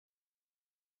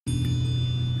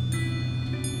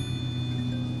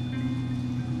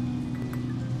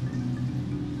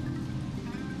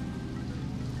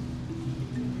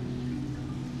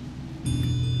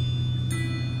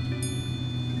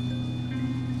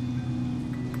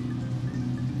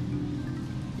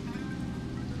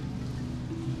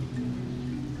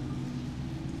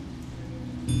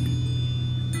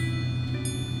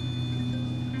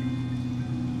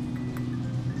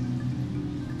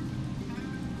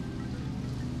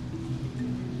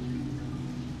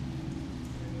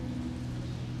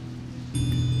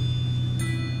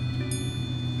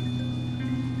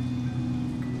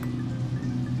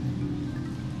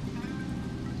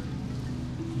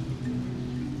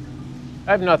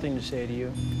I have nothing to say to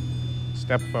you.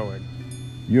 Step forward.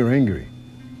 You're angry.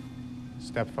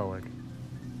 Step forward.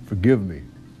 Forgive me.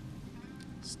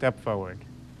 Step forward.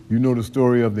 You know the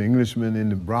story of the Englishman in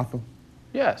the brothel?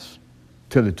 Yes.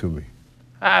 Tell it to me.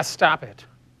 Ah, stop it.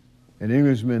 An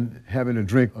Englishman having a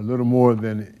drink a little more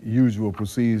than usual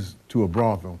proceeds to a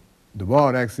brothel. The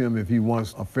bard asks him if he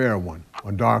wants a fair one,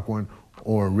 a dark one,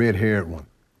 or a red-haired one.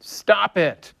 Stop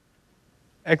it.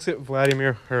 Exit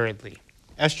Vladimir hurriedly.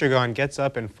 Estragon gets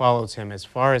up and follows him as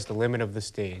far as the limit of the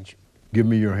stage. Give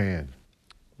me your hand.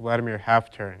 Vladimir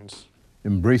half turns.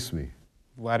 Embrace me.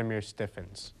 Vladimir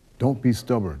stiffens. Don't be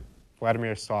stubborn.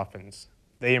 Vladimir softens.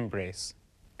 They embrace.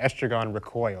 Estragon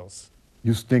recoils.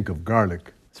 You stink of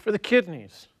garlic. It's for the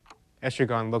kidneys.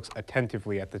 Estragon looks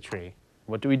attentively at the tree.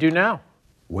 What do we do now?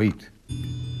 Wait.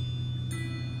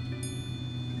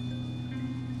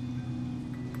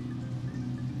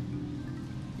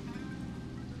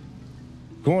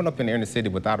 Growing up in the inner city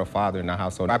without a father in the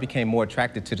household, I became more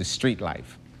attracted to the street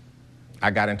life. I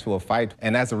got into a fight,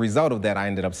 and as a result of that, I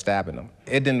ended up stabbing him.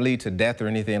 It didn't lead to death or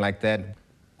anything like that.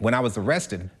 When I was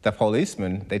arrested, the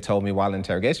policeman, they told me while in the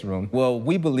interrogation room, well,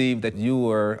 we believe that you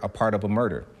were a part of a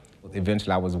murder.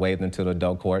 Eventually, I was waived into the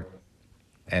adult court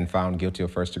and found guilty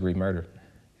of first-degree murder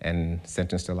and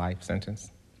sentenced to life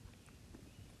sentence.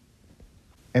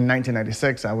 In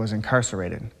 1996, I was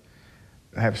incarcerated.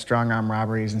 I have strong arm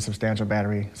robberies and substantial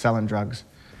battery, selling drugs.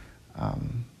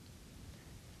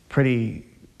 Pretty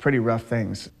rough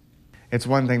things. It's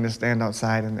one thing to stand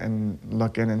outside and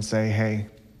look in and say, hey,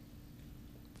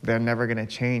 they're never gonna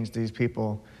change these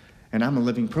people. And I'm a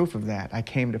living proof of that. I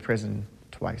came to prison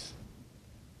twice.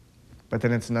 But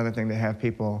then it's another thing to have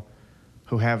people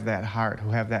who have that heart, who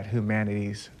have that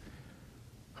humanities,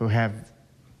 who have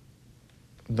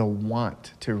the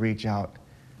want to reach out.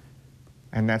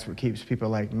 And that's what keeps people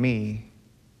like me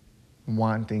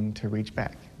wanting to reach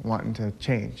back, wanting to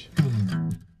change.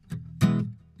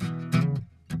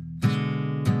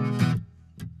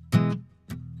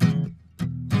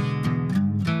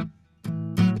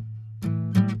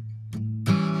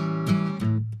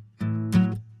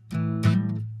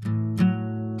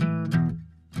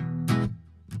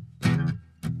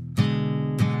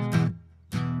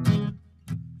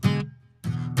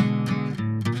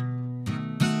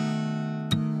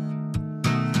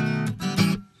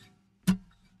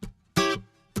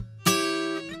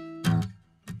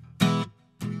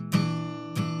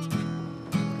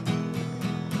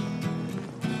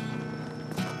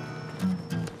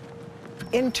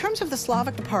 In terms of the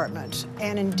Slavic department,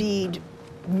 and indeed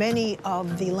many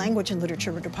of the language and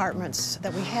literature departments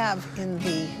that we have in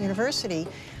the university,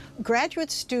 graduate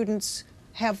students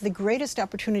have the greatest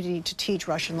opportunity to teach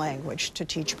Russian language, to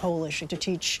teach Polish, to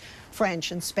teach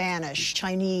French and Spanish,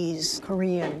 Chinese,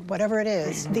 Korean, whatever it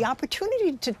is. The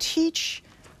opportunity to teach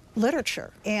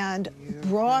literature and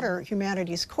broader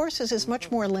humanities courses is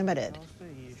much more limited.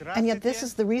 And yet this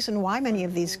is the reason why many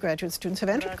of these graduate students have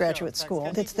entered graduate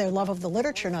school. It's their love of the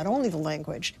literature, not only the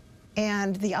language.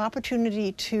 And the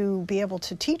opportunity to be able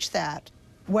to teach that,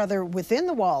 whether within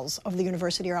the walls of the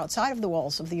university or outside of the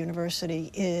walls of the university,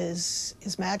 is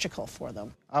magical for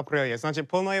them. Апрель, значит,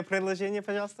 полное предложение,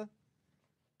 пожалуйста.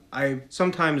 I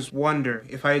sometimes wonder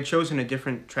if I had chosen a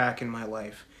different track in my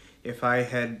life, if I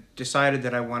had decided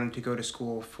that I wanted to go to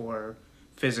school for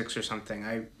physics or something.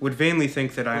 I would vainly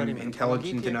think that I'm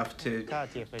intelligent enough to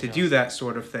do that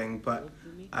sort of thing, but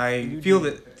I feel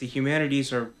that the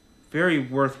humanities are very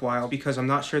worthwhile because I'm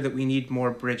not sure that we need more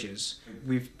bridges.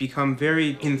 We've become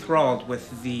very enthralled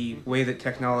with the way that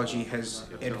technology has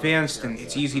advanced, and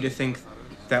it's easy to think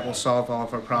that will solve all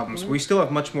of our problems. We still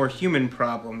have much more human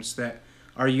problems that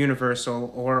are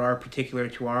universal or are particular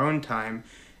to our own time,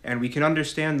 and we can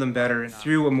understand them better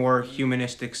through a more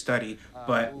humanistic study.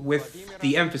 But with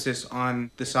the emphasis on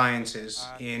the sciences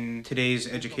in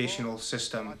today's educational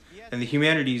system, and the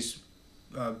humanities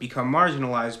become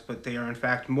marginalized, but they are in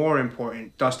fact more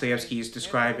important. Dostoevsky is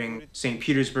describing St.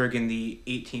 Petersburg in the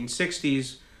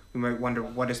 1860s. We might wonder,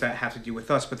 what does that have to do with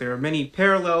us? But there are many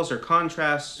parallels or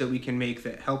contrasts that we can make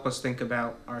that help us think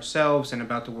about ourselves and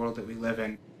about the world that we live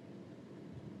in.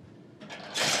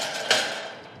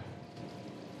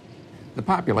 The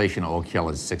population of Oak Hill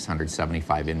is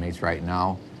 675 inmates right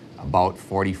now. About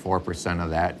 44% of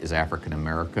that is African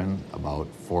American, about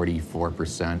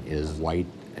 44% is white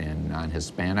and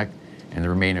non-Hispanic, and the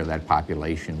remainder of that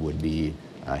population would be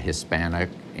Hispanic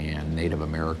and Native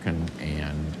American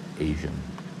and Asian.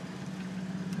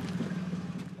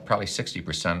 Probably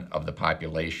 60% of the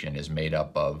population is made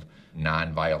up of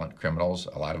non-violent criminals.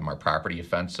 A lot of them are property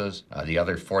offenses. The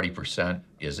other 40%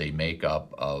 is a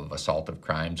makeup of assaultive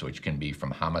crimes, which can be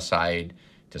from homicide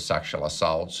to sexual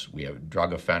assaults, we have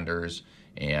drug offenders,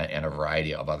 and a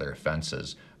variety of other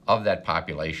offenses. Of that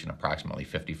population, approximately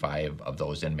 55 of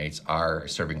those inmates are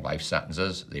serving life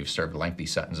sentences. They've served lengthy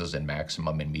sentences in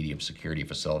maximum and medium security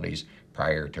facilities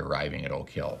prior to arriving at Oak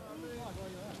Hill.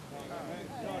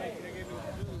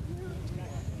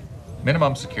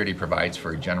 Minimum security provides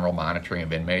for general monitoring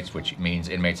of inmates, which means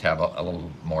inmates have a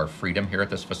little more freedom here at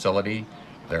this facility.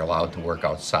 They're allowed to work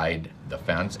outside the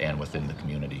fence and within the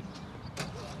community.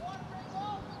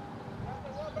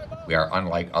 We are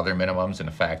unlike other minimums in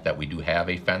the fact that we do have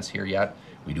a fence here yet.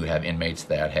 We do have inmates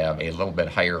that have a little bit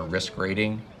higher risk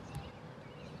rating,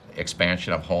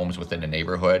 expansion of homes within the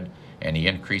neighborhood, and the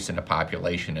increase in the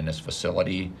population in this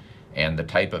facility, and the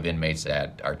type of inmates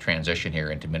that are transitioned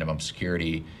here into minimum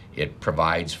security. It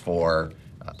provides for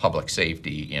public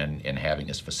safety in having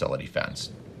this facility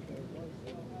fenced.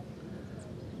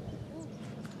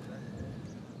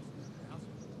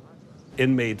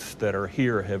 Inmates that are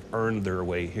here have earned their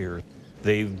way here.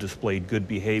 They've displayed good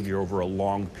behavior over a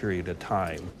long period of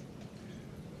time.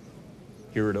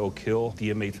 Here at Oak Hill,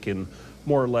 the inmates can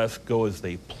more or less go as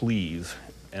they please,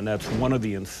 and that's one of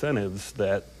the incentives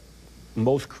that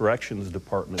most corrections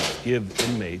departments give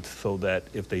inmates, so that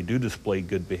if they do display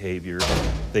good behavior,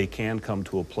 they can come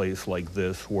to a place like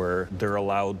this where they're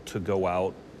allowed to go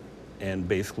out and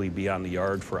basically be on the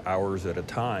yard for hours at a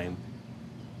time.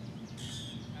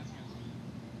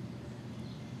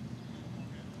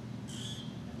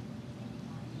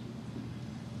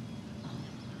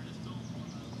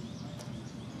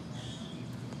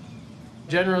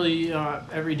 Generally,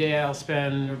 every day I'll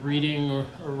spend reading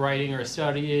or writing or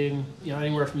studying,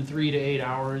 anywhere from 3 to 8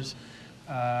 hours.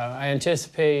 I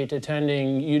anticipate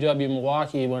attending UW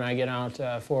Milwaukee when I get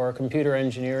out for computer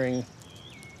engineering.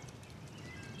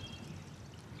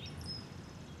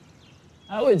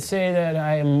 I would say that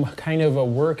I am kind of a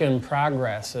work in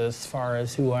progress as far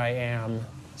as who I am.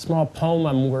 Small poem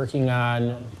I'm working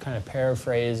on, kind of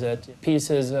paraphrase it.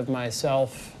 Pieces of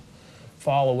myself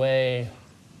fall away,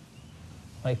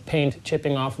 like paint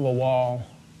chipping off of a wall.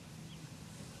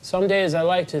 Some days I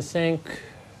like to think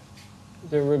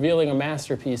they're revealing a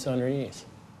masterpiece underneath.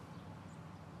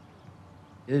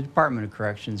 The Department of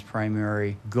Corrections'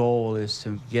 primary goal is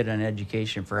to get an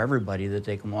education for everybody that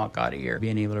they can walk out of here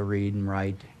being able to read and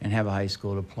write and have a high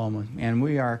school diploma. And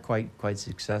we are quite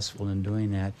successful in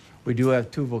doing that. We do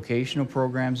have 2 vocational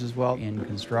programs as well, in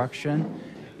construction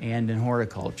and in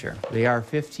horticulture. They are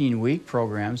 15-week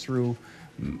programs through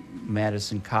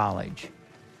Madison College.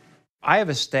 I have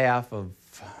a staff of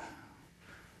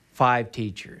 5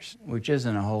 teachers, which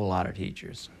isn't a whole lot of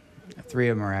teachers. 3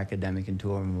 of them are academic and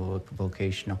 2 of them are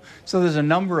vocational. So there's a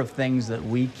number of things that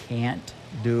we can't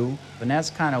do, and that's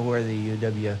kind of where the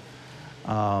UW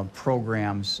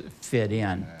programs fit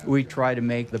in. We try to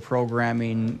make the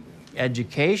programming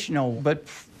educational, but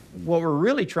what we're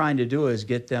really trying to do is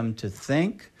get them to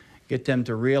think, get them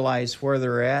to realize where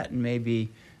they're at and maybe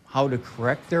how to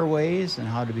correct their ways and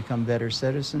how to become better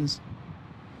citizens.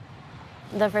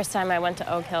 The first time I went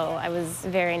to Oak Hill, I was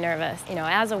very nervous.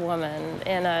 As a woman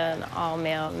in an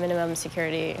all-male minimum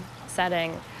security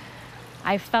setting,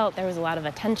 I felt there was a lot of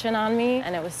attention on me,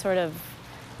 and it was sort of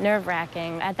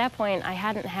nerve-wracking. At that point, I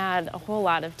hadn't had a whole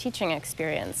lot of teaching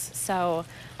experience, so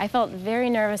I felt very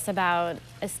nervous about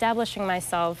establishing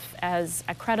myself as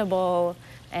a credible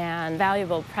and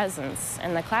valuable presence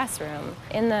in the classroom.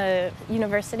 In the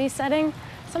university setting,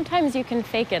 sometimes you can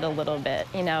fake it a little bit.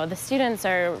 The students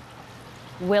are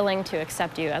willing to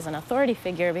accept you as an authority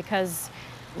figure because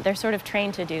they're sort of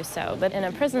trained to do so. But in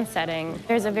a prison setting,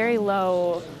 there's a very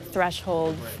low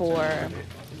threshold for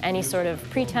any sort of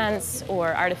pretense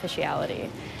or artificiality.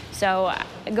 So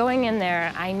going in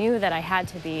there, I knew that I had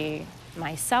to be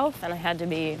myself and I had to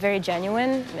be very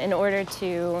genuine in order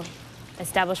to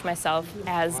establish myself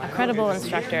as a credible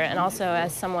instructor and also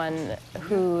as someone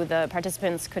who the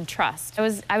participants could trust.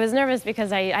 I was nervous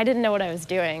because I didn't know what I was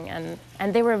doing,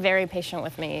 and they were very patient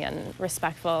with me and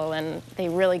respectful, and they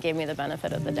really gave me the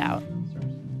benefit of the doubt.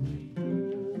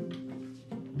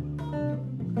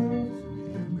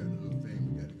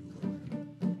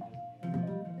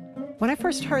 When I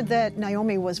first heard that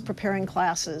Naomi was preparing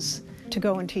classes to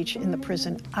go and teach in the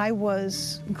prison, I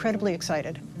was incredibly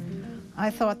excited. I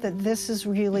thought that this is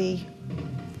really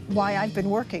why I've been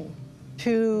working,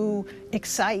 to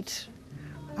excite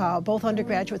both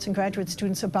undergraduates and graduate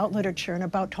students about literature and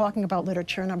about talking about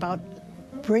literature and about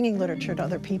bringing literature to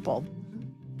other people.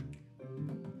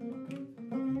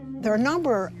 There are a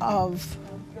number of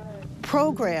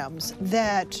programs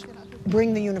that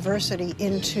bring the university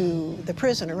into the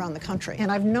prison around the country,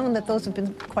 and I've known that those have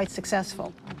been quite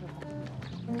successful.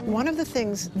 One of the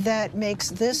things that makes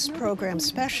this program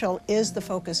special is the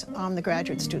focus on the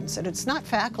graduate students. And it's not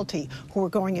faculty who are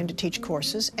going in to teach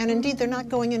courses, and indeed they're not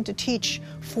going in to teach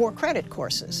for-credit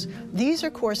courses. These are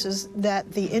courses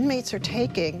that the inmates are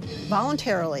taking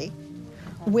voluntarily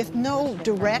with no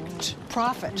direct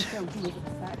profit.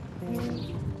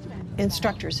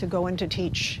 Instructors who go in to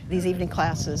teach these evening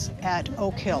classes at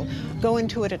Oak Hill go in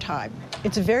two at a time.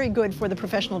 It's very good for the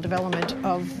professional development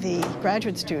of the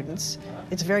graduate students.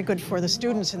 It's very good for the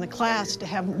students in the class to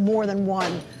have more than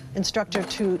one instructor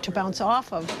to bounce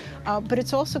off of, but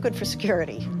it's also good for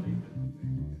security.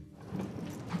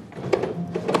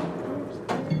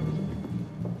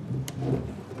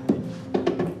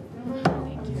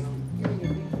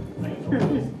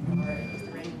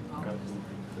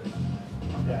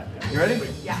 You ready?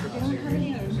 Yeah.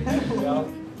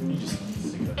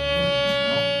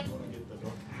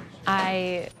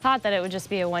 I thought that it would just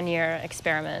be a one-year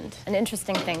experiment, an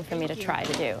interesting thing for me to try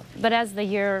to do. But as the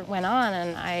year went on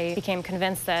and I became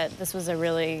convinced that this was a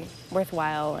really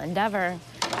worthwhile endeavor,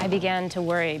 I began to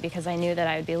worry because I knew that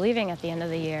I would be leaving at the end of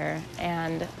the year,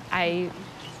 and I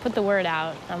put the word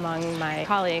out among my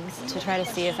colleagues to try to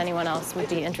see if anyone else would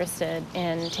be interested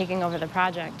in taking over the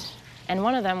project. And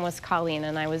one of them was Colleen,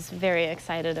 and I was very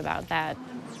excited about that.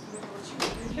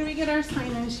 Can we get our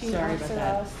sign-in sheet? Sorry about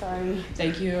that. Sorry.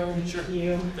 Thank you. Sure. Thank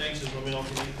you. Thanks. Just let me know if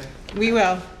you need anything. We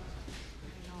will.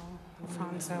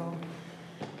 Alfonso.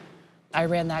 I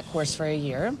ran that course for a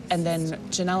year, and then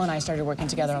Janelle and I started working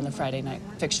together on the Friday night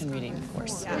fiction reading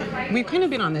course. We've kind of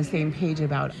been on the same page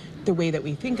about the way that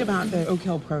we think about the Oak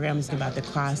Hill programs, about the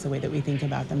class, the way that we think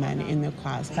about the men in the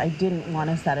class. I didn't want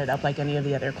to set it up like any of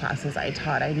the other classes I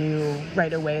taught. I knew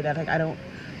right away that I don't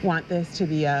want this to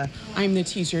be I'm the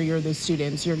teacher, you're the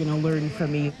students, you're going to learn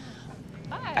from me.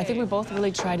 I think we both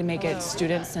really try to make it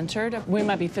student-centered. We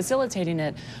might be facilitating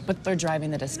it, but they're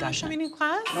driving the discussion. Coming in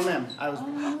class? No, ma'am.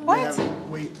 What?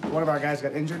 One of our guys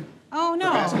got injured. Oh, no.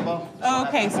 For basketball. Oh,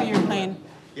 okay, so you're playing.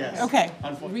 Yes. Okay.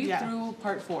 Read through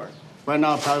part 4. Right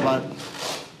now, probably I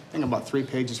think about 3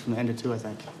 pages from the end of 2, I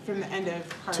think. From the end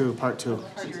of part 2.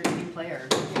 You're a team player.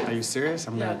 Are you serious?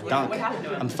 I'm gonna dunk. What happened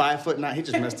to him? I'm 5'9". He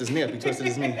just messed his knee up. He twisted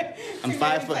his knee. I'm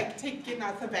 5 foot. Like getting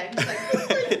out the bed.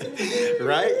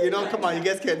 Right? You know, come on, you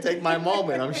guys can't take my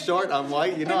moment. I'm short, I'm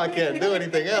white, you know I can't do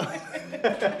anything else.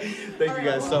 Thank you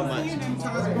guys so much.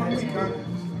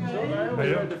 I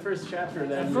read the first chapter of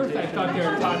that. At first I thought they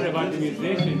were talking about the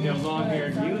musicians, the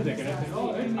long-haired music, and I said,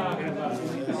 oh, they're talking about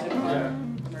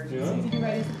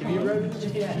have you read it?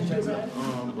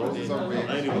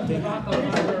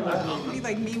 Be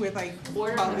like me with like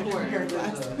hair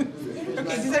glass.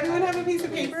 Okay, does everyone have a piece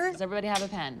of paper? Does everybody have a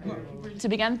pen? To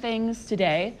begin things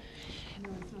today,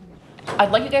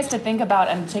 I'd like you guys to think about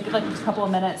and take like a couple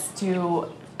of minutes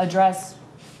to address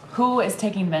who is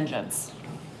taking vengeance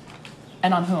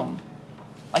and on whom.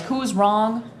 Like who's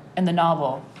wrong in the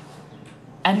novel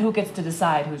and who gets to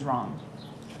decide who's wrong.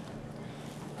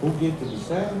 Who gets to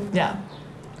decide? Yeah.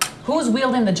 Who's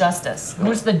wielding the justice?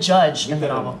 Who's the judge in the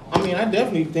novel? I mean, I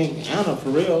definitely think Anna, for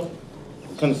real,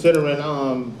 considering, I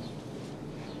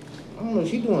don't know,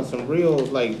 she's doing some real,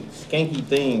 like, skanky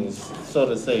things, so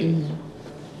to say.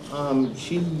 Mm-hmm.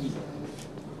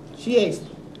 She asked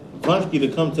Vunsky to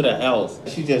come to the house.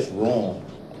 She's just wrong.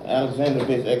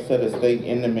 Alexandrovich exited the state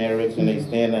in the marriage, and they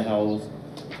stay in the house.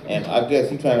 And I guess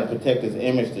he's trying to protect his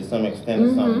image to some extent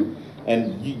or something.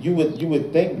 And you would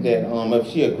think that if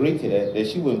she agreed to that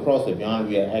she wouldn't cross the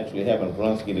boundary of actually having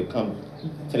Vronsky to come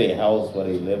to their house where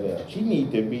they live at. She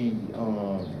needs to be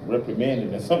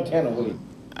reprimanded in some kind of way.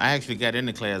 I actually got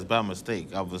into class by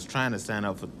mistake. I was trying to sign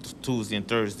up for Tuesday and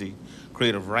Thursday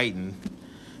creative writing,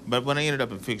 but when I ended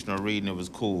up in fictional reading, it was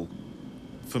cool.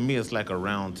 For me, it's like a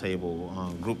round table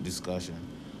group discussion,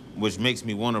 which makes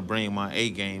me want to bring my A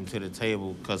game to the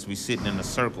table because we're sitting in a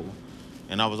circle.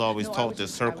 And I was always taught that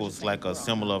circle's like a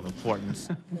symbol of importance.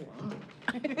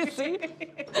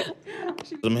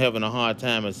 I'm having a hard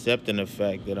time accepting the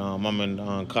fact that I'm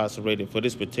incarcerated for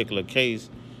this particular case,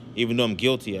 even though I'm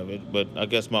guilty of it. But I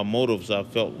guess my motives, I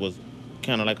felt, was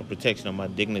kind of like a protection of my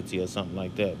dignity or something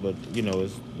like that. But, you know,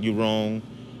 you're wrong.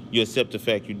 You accept the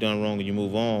fact you've done wrong and you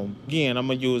move on. Again, I'm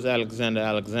going to use Alexander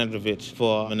Alexandrovich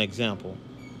for an example.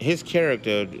 His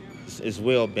character is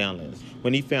well balanced.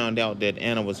 When he found out that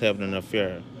Anna was having an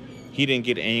affair, he didn't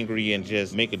get angry and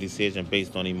just make a decision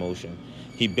based on emotion.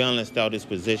 He balanced out his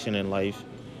position in life.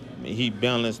 He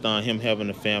balanced on him having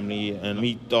a family, and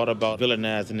he thought about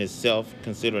villainizing himself,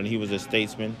 considering he was a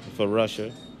statesman for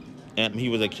Russia, and he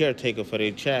was a caretaker for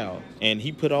their child. And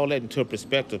he put all that into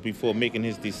perspective before making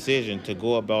his decision to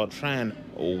go about trying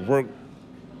to work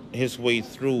his way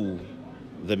through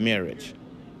the marriage.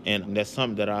 And that's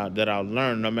something that I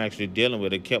learned. I'm actually dealing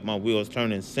with. It kept my wheels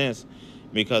turning since,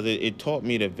 because it taught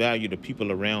me to value the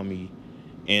people around me,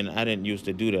 and I didn't used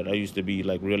to do that. I used to be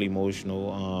like really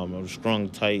emotional. I was strung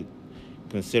tight,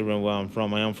 considering where I'm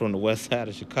from. I am from the west side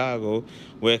of Chicago,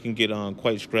 where it can get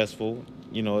quite stressful.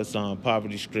 You know, it's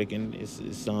poverty stricken. It's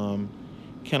kind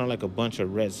of like a bunch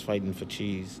of rats fighting for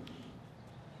cheese.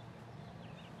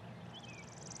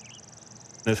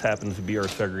 This happens to be our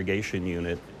segregation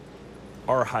unit,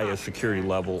 our highest security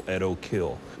level at Oak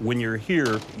Hill. When you're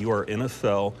here, you are in a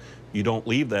cell. You don't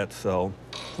leave that cell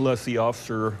unless the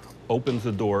officer opens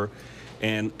the door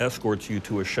and escorts you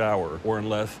to a shower, or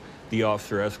unless the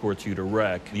officer escorts you to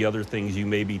rec. The other things you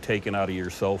may be taken out of your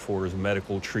cell for is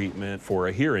medical treatment, for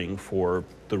a hearing for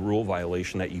the rule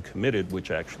violation that you committed, which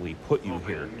actually put you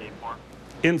here.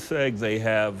 In SEG, they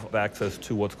have access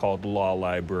to what's called the law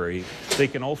library. They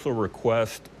can also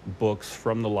request books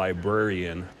from the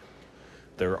librarian.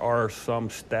 There are some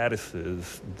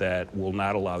statuses that will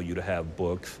not allow you to have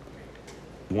books.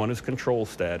 One is control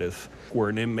status, where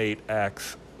an inmate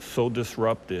acts so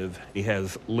disruptive, he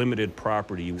has limited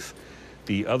properties.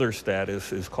 The other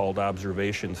status is called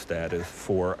observation status,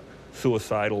 for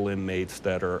suicidal inmates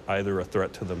that are either a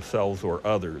threat to themselves or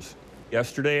others.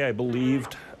 Yesterday, I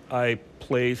believed I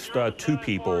placed 2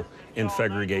 people in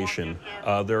segregation.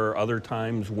 There are other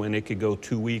times when it could go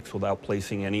 2 weeks without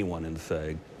placing anyone in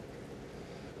seg.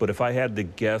 But if I had to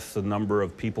guess the number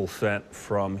of people sent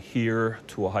from here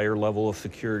to a higher level of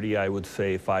security, I would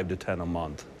say 5 to 10 a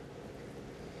month.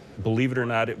 Believe it or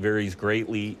not, it varies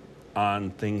greatly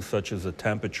on things such as the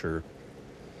temperature.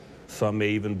 Some may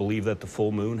even believe that the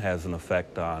full moon has an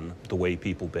effect on the way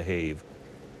people behave.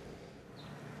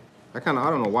 I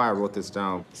don't know why I wrote this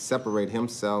down. Separate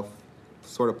himself,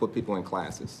 sort of put people in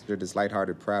classes. You're this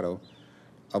lighthearted prattle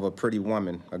of a pretty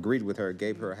woman, agreed with her,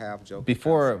 gave her a half joke.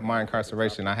 Before my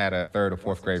incarceration, I had a 3rd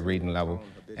or 4th grade reading level,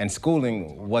 and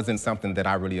schooling wasn't something that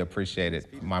I really appreciated.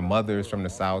 My mother's from the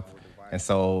South, and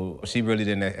so she really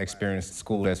didn't experience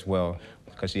school as well,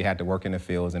 because she had to work in the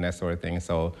fields and that sort of thing.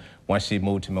 So once she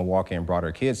moved to Milwaukee and brought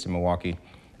her kids to Milwaukee,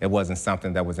 it wasn't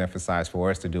something that was emphasized for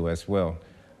us to do as well.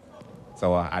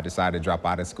 So I decided to drop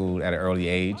out of school at an early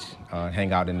age,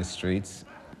 hang out in the streets.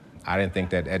 I didn't think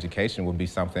that education would be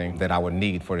something that I would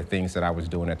need for the things that I was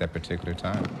doing at that particular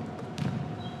time.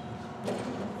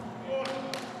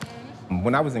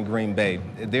 When I was in Green Bay,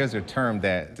 there's a term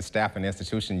that the staff in the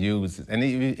institution use, and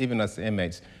even us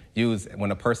inmates use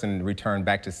when a person returned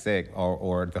back to SEG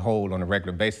or the hold on a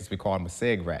regular basis. We call them a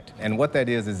SEG rat. And what that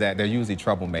is that they're usually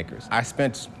troublemakers. I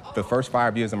spent the first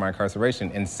 5 years of my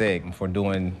incarceration in SEG for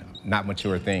doing not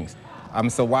mature things.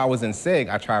 So while I was in SEG,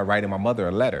 I tried writing my mother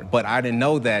a letter, but I didn't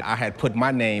know that I had put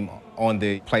my name on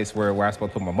the place where I was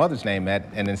supposed to put my mother's name at,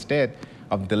 and instead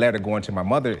of the letter going to my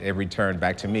mother, it returned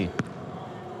back to me.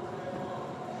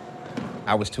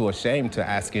 I was too ashamed to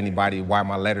ask anybody why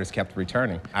my letters kept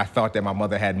returning. I thought that my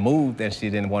mother had moved and she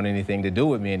didn't want anything to do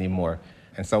with me anymore.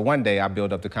 And so one day I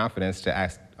built up the confidence to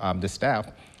ask the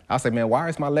staff. I was like, man, why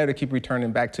does my letter keep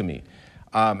returning back to me?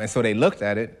 And so they looked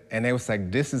at it and they was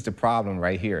like, this is the problem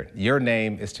right here. Your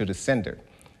name is to the sender.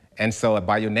 And so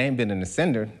by your name being in the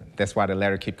sender, that's why the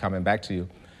letter keep coming back to you.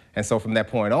 And so from that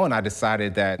point on, I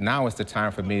decided that now is the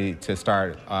time for me to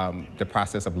start the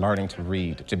process of learning to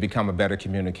read, to become a better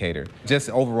communicator, just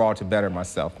overall to better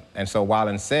myself. And so while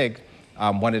in SEG,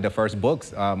 one of the first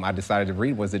books I decided to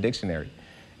read was the dictionary.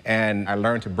 And I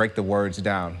learned to break the words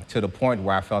down to the point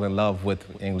where I fell in love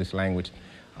with English language.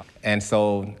 And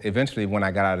so eventually when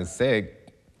I got out of SEG,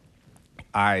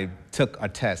 I took a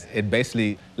test. It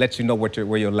basically lets you know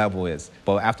where your level is.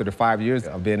 But after the 5 years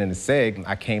of being in the SEG,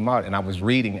 I came out and I was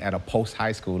reading at a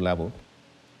post-high school level.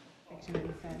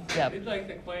 Yep. It's like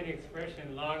the quaint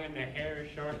expression, long in the hair,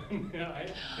 short in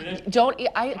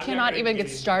the I cannot even get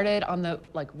started on the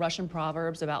Russian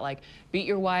proverbs about beat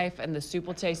your wife and the soup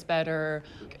will taste better.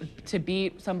 To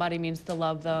beat somebody means to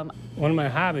love them. One of my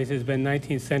hobbies has been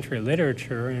 19th century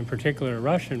literature, and in particular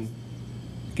Russian.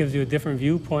 It gives you a different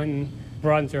viewpoint and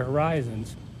broadens your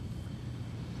horizons.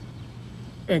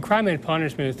 In Crime and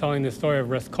Punishment is telling the story of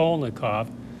Raskolnikov,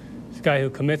 this guy who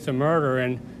commits a murder,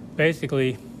 and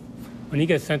basically when he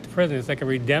gets sent to prison, it's like a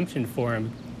redemption for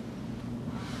him.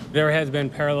 There has been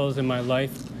parallels in my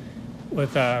life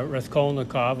with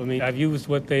Raskolnikov. I mean, I've used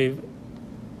what they've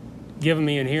given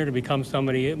me in here to become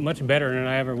somebody much better than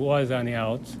I ever was on the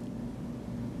outs.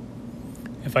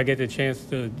 If I get the chance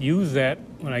to use that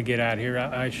when I get out here,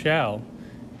 I shall.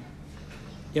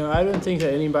 You know, I don't think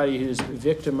that anybody who's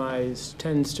victimized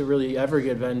tends to really ever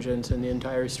get vengeance in the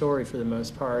entire story for the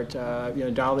most part. You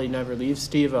know, Dolly never leaves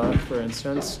Steva, for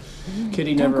instance.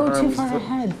 Kitty Don't never go harms... too far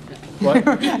ahead. What?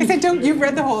 I said, don't. You've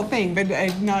read the whole thing, but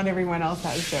not everyone else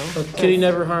has, so. Kitty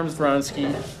never harms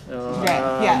Vronsky.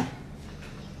 Right, yeah.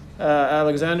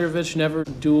 Alexandrovich never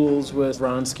duels with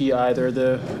Vronsky either.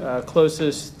 The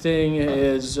closest thing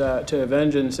is to a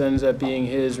vengeance ends up being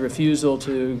his refusal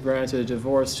to grant a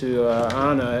divorce to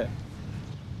Anna.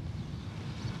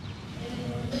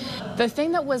 The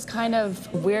thing that was kind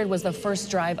of weird was the first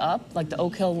drive up, like the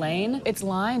Oak Hill Lane. It's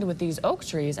lined with these oak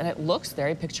trees, and it looks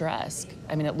very picturesque.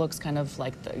 I mean, it looks kind of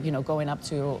like, going up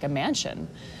to a mansion.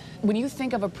 When you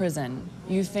think of a prison,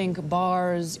 you think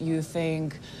bars, you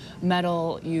think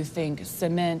metal, you think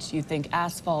cement, you think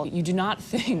asphalt. You do not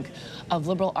think of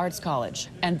liberal arts college.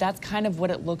 And that's kind of what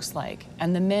it looks like.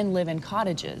 And the men live in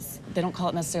cottages. They don't call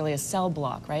it necessarily a cell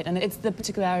block, right? And it's the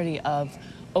particularity of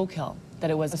Oak Hill,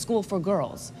 that it was a school for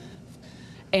girls.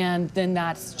 And then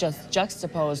that's just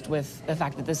juxtaposed with the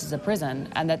fact that this is a prison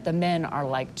and that the men are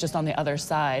like just on the other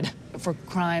side for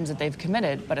crimes that they've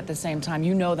committed, but at the same time,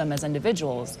 you know them as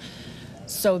individuals.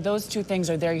 So those two things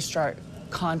are very stark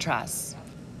contrasts.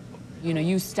 You know,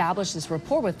 you establish this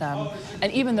rapport with them,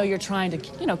 and even though you're trying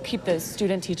to, keep the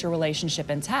student-teacher relationship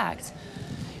intact,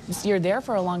 you're there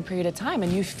for a long period of time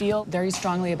and you feel very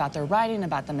strongly about their writing,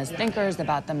 about them as thinkers,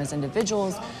 about them as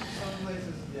individuals.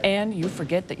 And you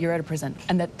forget that you're at a prison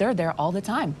and that they're there all the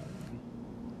time.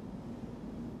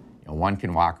 One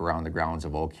can walk around the grounds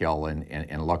of Oak Hill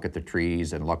and look at the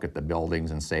trees and look at the buildings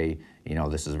and say,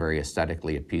 this is very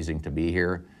aesthetically appeasing to be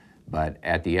here. But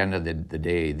at the end of the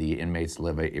day, the inmates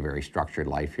live a very structured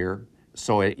life here.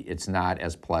 So it's not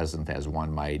as pleasant as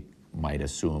one might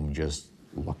assume just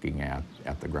looking at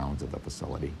the grounds of the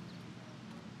facility.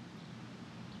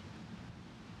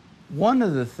 One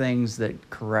of the things that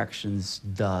corrections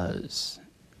does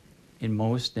in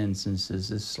most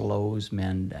instances is slows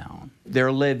men down. They're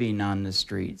living on the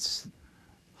streets,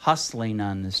 hustling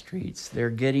on the streets. They're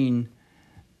getting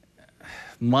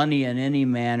money in any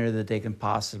manner that they can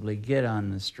possibly get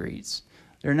on the streets.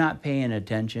 They're not paying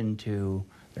attention to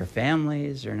their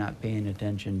families. They're not paying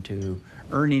attention to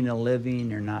earning a living.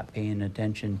 They're not paying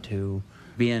attention to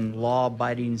being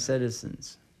law-abiding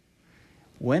citizens.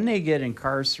 When they get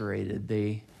incarcerated,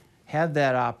 they have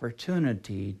that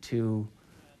opportunity to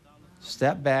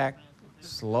step back,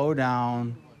 slow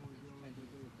down,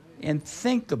 and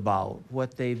think about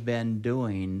what they've been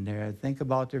doing. Think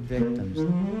about their victims.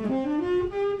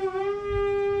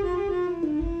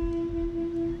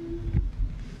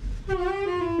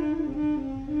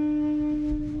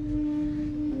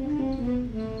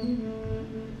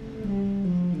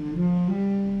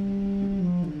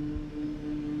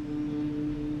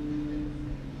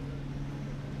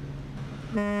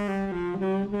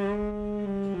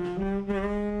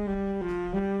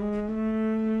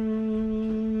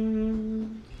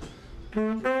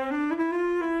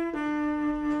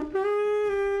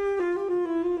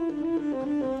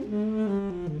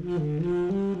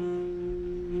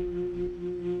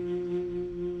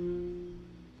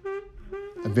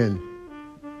 I've been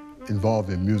involved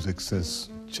in music since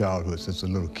childhood, since a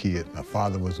little kid. My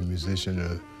father was a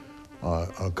musician,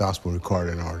 a gospel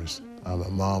recording artist. My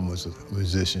mom was a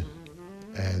musician,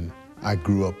 and I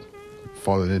grew up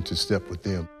falling into step with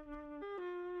them.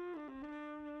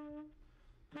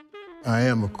 I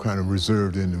am a kind of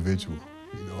reserved individual.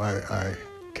 I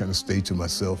kind of stay to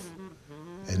myself,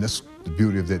 and that's the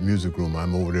beauty of that music room.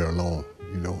 I'm over there alone,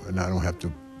 and I don't have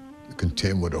to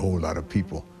contend with a whole lot of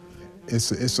people.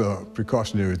 It's a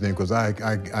precautionary thing because I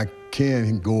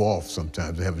can go off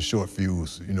sometimes. I have a short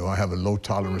fuse. I have a low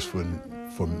tolerance for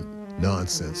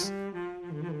nonsense.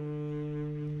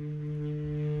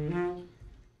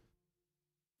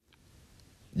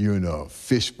 You're in a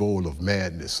fishbowl of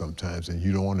madness sometimes, and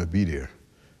you don't want to be there.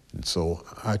 And so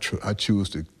I choose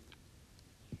to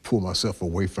pull myself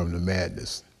away from the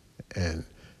madness, and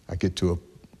I get to a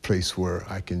place where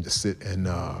I can just sit and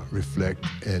reflect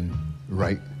and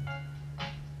write,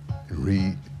 and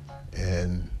read,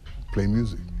 and play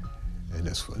music. And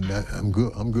I'm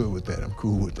good with that. I'm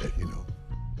cool with that,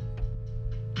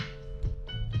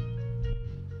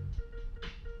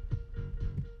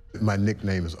 My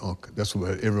nickname is Unc. That's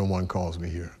what everyone calls me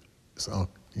here. It's Unc,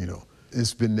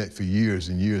 It's been that for years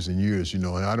and years and years, and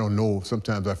I don't know,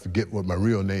 sometimes I forget what my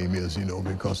real name is,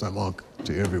 because I'm Unc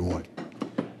to everyone.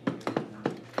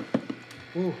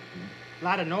 Ooh, a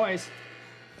lot of noise.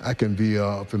 I can be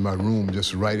up in my room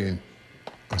just writing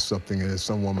or something, and there's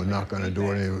some woman knock on the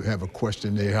door and they have a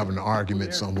question, they have an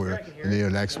argument somewhere, and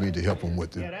they'll ask me to help them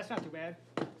with it. Yeah, that's not too bad.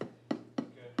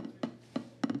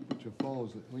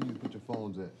 put your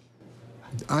phones at?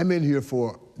 I'm in here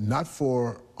for, not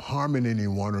for harming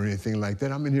anyone or anything like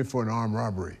that. I'm in here for an armed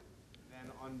robbery.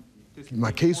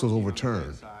 My case was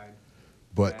overturned,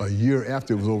 but a year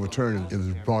after it was overturned, it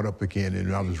was brought up again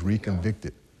and I was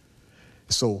reconvicted.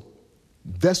 So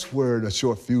that's where the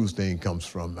short fuse thing comes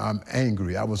from. I'm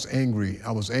angry. I was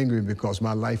angry because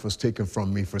my life was taken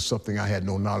from me for something I had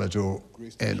no knowledge or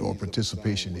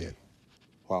participation in.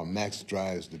 While Max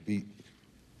drives the beat.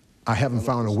 I haven't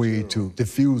found a way to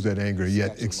diffuse that anger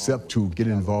yet, except to get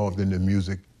involved in the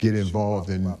music, get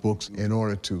involved in books in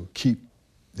order to keep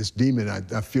this demon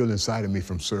I feel inside of me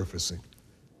from surfacing.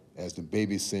 As the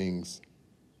baby sings,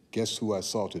 guess who I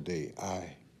saw today?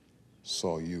 I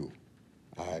saw you.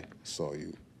 I saw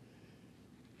you.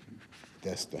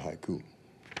 That's the haiku,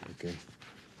 okay?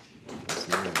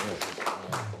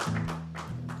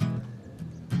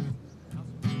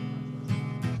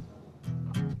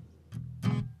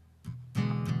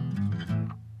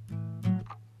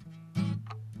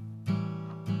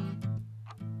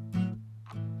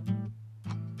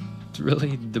 It's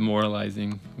really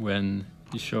demoralizing when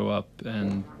you show up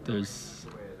and there's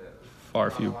far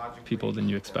few people than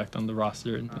you expect on the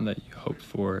roster and that you hoped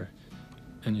for,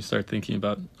 and you start thinking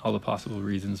about all the possible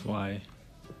reasons why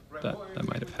that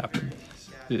might have happened.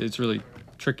 It's really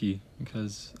tricky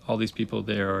because all these people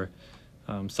there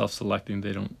are self-selecting.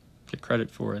 They don't get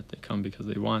credit for it. They come because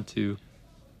they want to.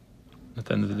 At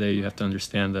the end of the day, you have to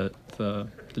understand that the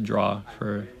draw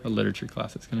for a literature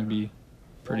class is going to be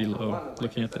pretty low,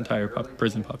 looking at the entire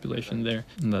prison population there,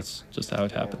 and that's just how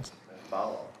it happens.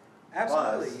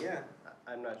 Absolutely, yeah.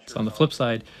 I'm not sure. So on the flip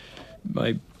side,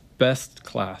 my best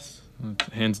class,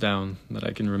 hands down, that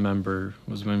I can remember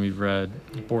was when we read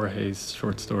Borges'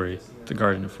 short story, The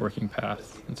Garden of Forking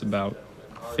Paths. It's about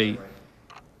fate,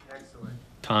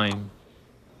 time,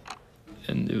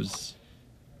 and it was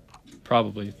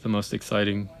probably the most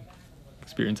exciting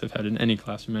experience I've had in any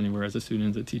classroom anywhere as a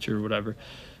student, as a teacher, or whatever.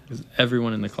 Because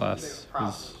everyone in the class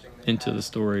was into the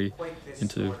story,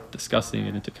 into discussing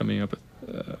it, into coming up with,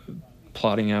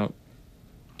 plotting out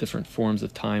different forms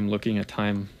of time, looking at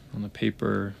time on the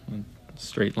paper, a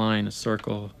straight line, a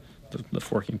circle, the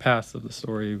forking paths of the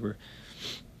story where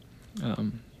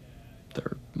there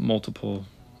are multiple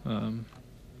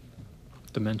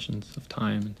dimensions of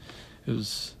time. And it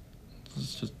was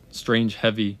just a strange,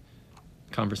 heavy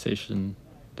conversation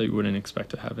that you wouldn't expect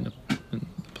to have in a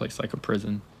place like a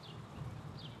prison.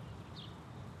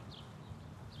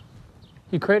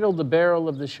 He cradled the barrel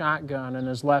of the shotgun in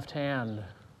his left hand.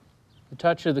 The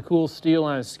touch of the cool steel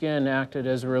on his skin acted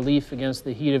as a relief against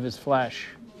the heat of his flesh.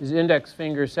 His index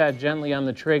finger sat gently on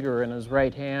the trigger in his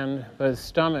right hand, but his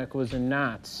stomach was in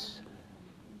knots.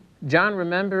 John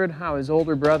remembered how his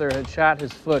older brother had shot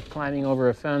his foot climbing over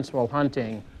a fence while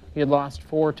hunting. He had lost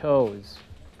 4 toes.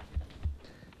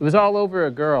 It was all over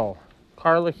a girl,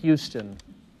 Carla Houston.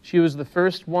 She was the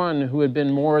first one who had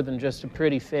been more than just a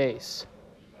pretty face.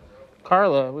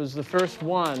 Carla was the first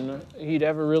one he'd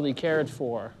ever really cared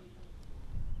for.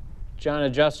 John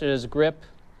adjusted his grip,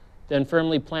 then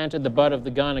firmly planted the butt of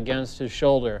the gun against his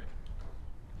shoulder.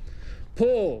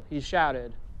 "Pull!" he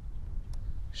shouted.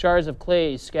 Shards of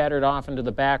clay scattered off into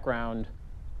the background.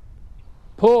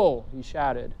 "Pull!" he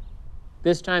shouted.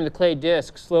 This time the clay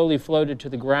disc slowly floated to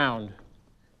the ground.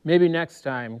 "Maybe next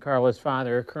time," Carla's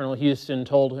father, Colonel Houston,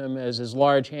 told him as his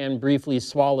large hand briefly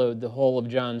swallowed the whole of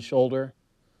John's shoulder.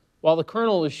 While the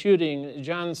colonel was shooting,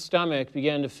 John's stomach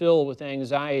began to fill with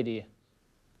anxiety.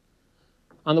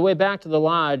 On the way back to the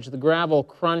lodge, the gravel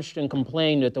crunched and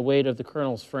complained at the weight of the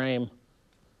colonel's frame.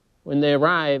 When they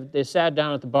arrived, they sat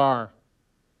down at the bar.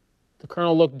 The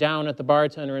colonel looked down at the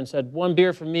bartender and said, "1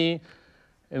 beer for me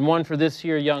and 1 for this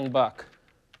here young buck."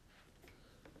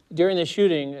 During the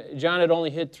shooting, John had only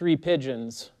hit 3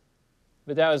 pigeons,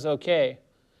 but that was okay.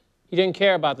 He didn't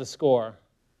care about the score.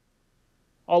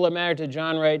 All that mattered to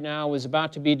John right now was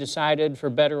about to be decided for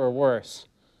better or worse.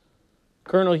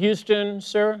 "Colonel Houston,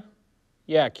 sir?"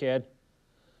 "Yeah, kid."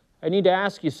 "I need to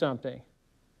ask you something."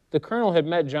 The colonel had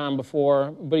met John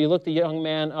before, but he looked the young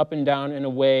man up and down in a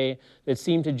way that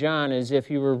seemed to John as if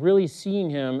he were really seeing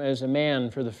him as a man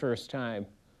for the first time.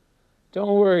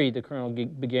 "Don't worry," the colonel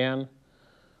began.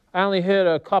 "I only hit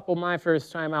a couple my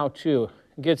first time out, too.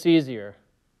 It gets easier."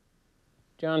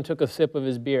 John took a sip of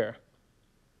his beer.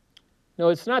 "No,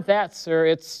 it's not that, sir.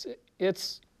 It's...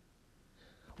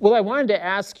 Well, I wanted to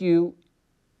ask you,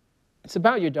 it's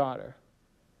about your daughter."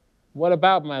 "What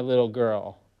about my little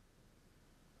girl?"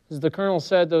 As the colonel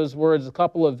said those words, a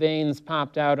couple of veins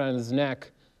popped out on his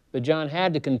neck, but John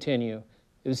had to continue.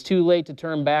 It was too late to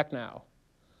turn back now.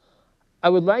 I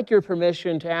would like your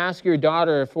permission to ask your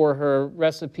daughter for her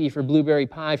recipe for blueberry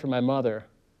pie for my mother.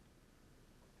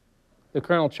 The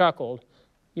colonel chuckled.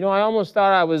 You know, I almost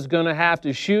thought I was going to have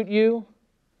to shoot you.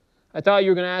 I thought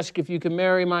you were going to ask if you could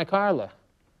marry my Carla.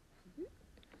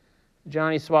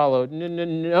 Johnny swallowed.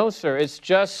 No, sir, it's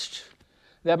just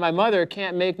that my mother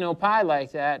can't make no pie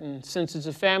like that, and since it's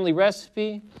a family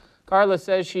recipe, Carla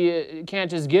says she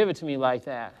can't just give it to me like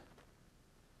that.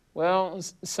 Well,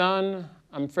 son,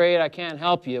 I'm afraid I can't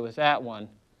help you with that one.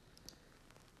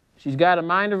 She's got a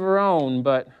mind of her own,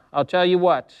 but I'll tell you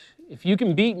what, if you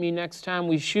can beat me next time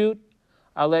we shoot,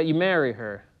 I'll let you marry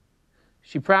her.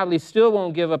 She probably still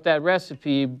won't give up that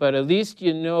recipe, but at least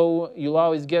you know you'll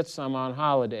always get some on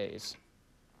holidays.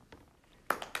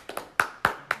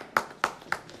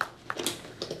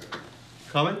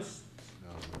 Comments?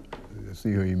 No.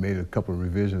 See how you made a couple of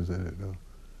revisions in it, though.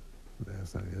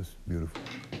 That's beautiful.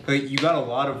 But you got a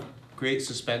lot of great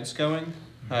suspense going,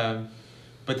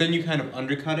 but then you kind of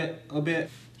undercut it a bit.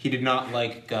 He did not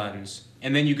like guns.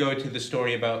 And then you go to the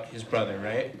story about his brother,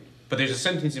 right? But there's a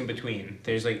sentence in between.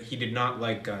 There's like, he did not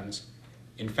like guns.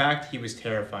 In fact, he was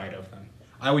terrified of them.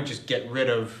 I would just get rid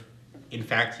of, in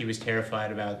fact, he was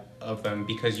terrified of them,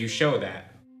 because you show that.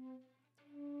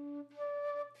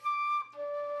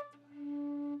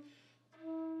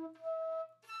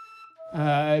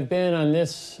 I've been on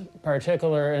this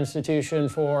particular institution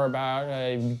for about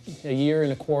a year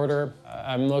and a quarter.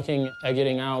 I'm looking at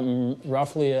getting out in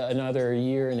roughly another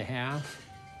year and a half.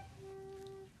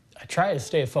 I try to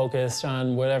stay focused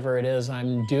on whatever it is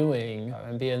I'm doing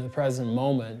and be in the present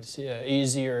moment. It's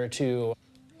easier to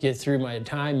get through my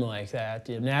time like that.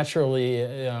 Naturally,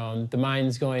 the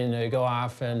mind's going to go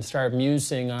off and start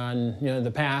musing on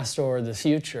the past or the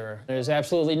future. There's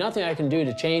absolutely nothing I can do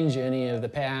to change any of the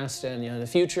past, and the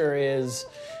future is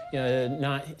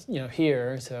not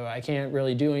here, so I can't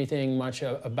really do anything much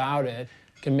about it.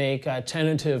 Can make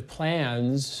tentative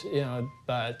plans,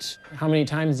 but how many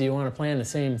times do you want to plan the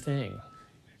same thing?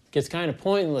 It gets kind of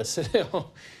pointless.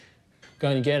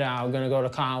 Going to get out, going to go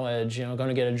to college, going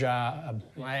to get a job.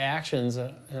 My actions,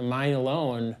 mine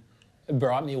alone,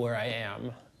 brought me where I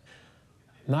am.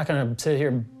 I'm not going to sit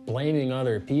here blaming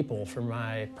other people for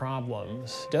my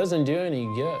problems. It doesn't do any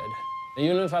good.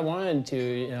 Even if I wanted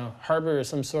to, harbor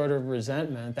some sort of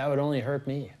resentment, that would only hurt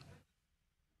me.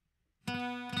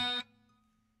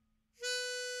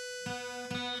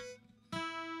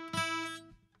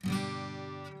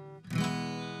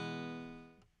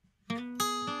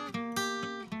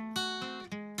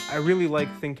 I really like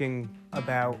thinking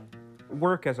about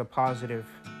work as a positive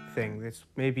thing.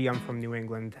 Maybe I'm from New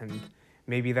England and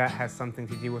maybe that has something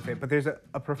to do with it, but there's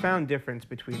a profound difference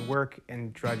between work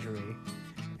and drudgery.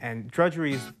 And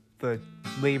drudgery is the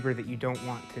labor that you don't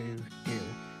want to do,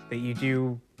 that you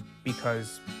do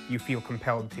because you feel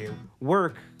compelled to.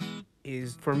 Work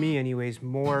is, for me anyways,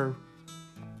 more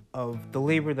of the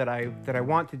labor that I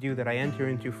want to do, that I enter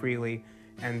into freely,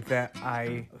 and that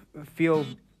I feel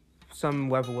some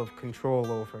level of control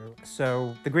over.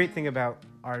 So the great thing about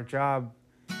our job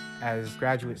as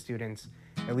graduate students,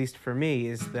 at least for me,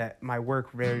 is that my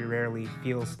work very rarely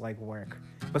feels like work.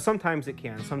 But sometimes it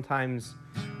can. Sometimes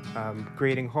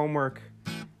grading homework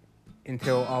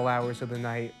until all hours of the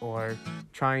night, or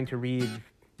trying to read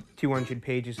 200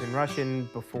 pages in Russian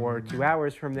before 2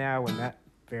 hours from now, and that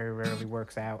very rarely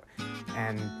works out,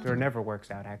 or never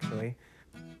works out actually.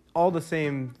 All the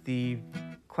same, the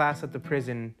class at the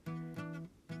prison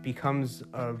becomes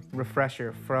a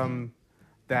refresher from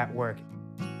that work.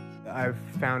 I've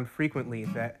found frequently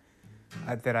that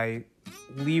I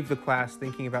leave the class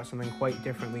thinking about something quite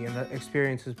differently, and the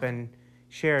experience has been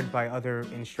shared by other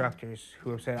instructors who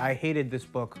have said, I hated this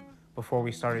book before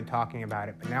we started talking about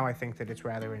it, but now I think that it's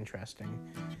rather interesting.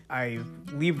 I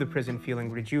leave the prison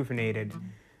feeling rejuvenated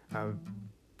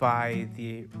by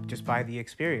the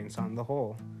experience on the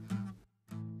whole.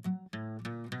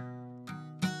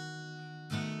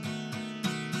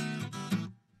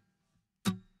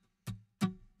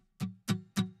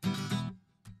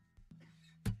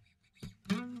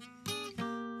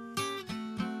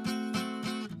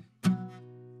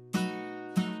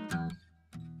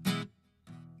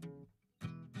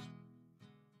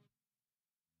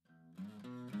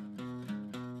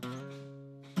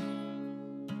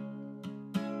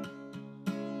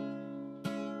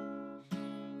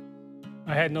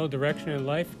 I had no direction in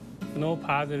life, no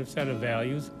positive set of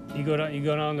values. You go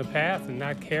down the path and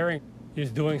not caring,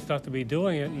 just doing stuff to be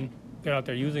doing it, and get out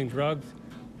there using drugs,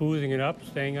 boozing it up,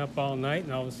 staying up all night,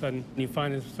 and all of a sudden you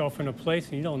find yourself in a place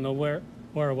and you don't know where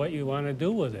or what you want to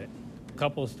do with it. A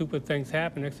couple of stupid things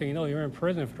happen, next thing you know, you're in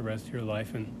prison for the rest of your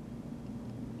life, and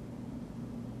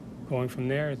going from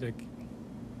there is like,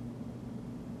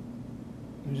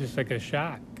 it was just like a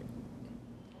shock.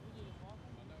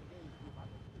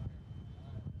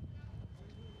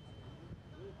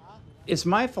 It's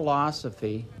my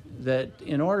philosophy that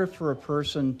in order for a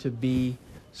person to be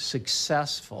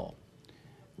successful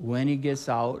when he gets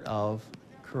out of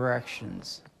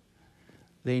corrections,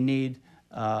 they need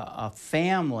a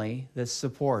family that's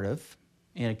supportive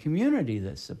and a community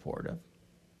that's supportive.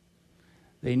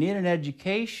 They need an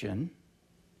education,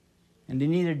 and they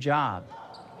need a job.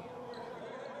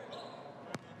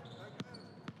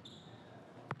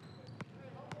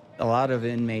 A lot of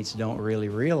inmates don't really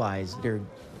realize they're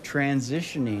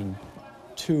transitioning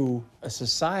to a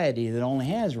society that only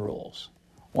has rules.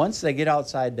 Once they get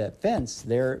outside that fence,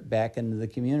 they're back into the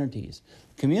communities.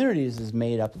 Communities is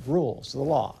made up of rules, the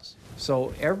laws.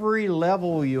 So every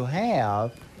level you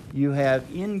have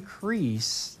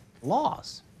increased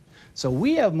laws. So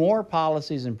we have more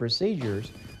policies and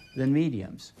procedures than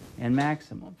mediums and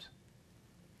maximums.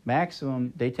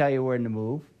 Maximum, they tell you where to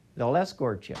move, they'll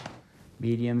escort you.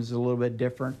 Medium's a little bit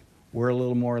different. We're a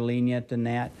little more lenient than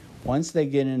that. Once they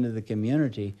get into the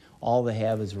community, all they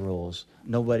have is rules.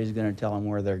 Nobody's going to tell them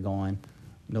where they're going.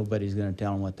 Nobody's going to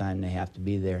tell them what time they have to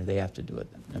be there. They have to do it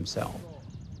themselves.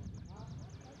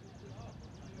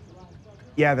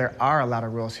 Yeah, there are a lot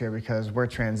of rules here because we're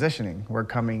transitioning. We're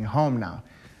coming home now.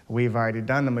 We've already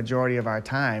done the majority of our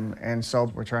time, and so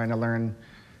we're trying to learn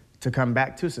to come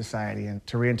back to society and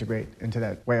to reintegrate into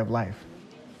that way of life.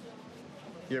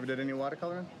 You ever did any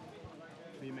watercoloring?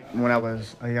 When I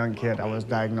was a young kid, I was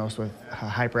diagnosed with a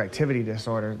hyperactivity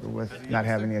disorder with not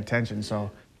having the attention, so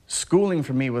schooling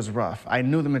for me was rough. I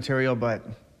knew the material, but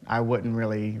I wouldn't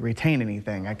really retain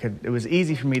anything. It was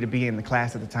easy for me to be in the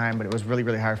class at the time, but it was really,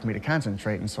 really hard for me to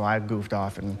concentrate, and so I goofed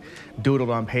off and doodled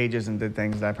on pages and did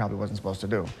things that I probably wasn't supposed to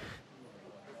do.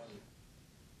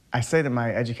 I say that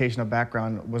my educational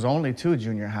background was only to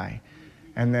junior high,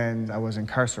 and then I was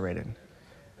incarcerated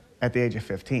at the age of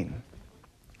 15.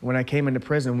 When I came into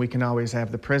prison, we can always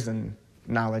have the prison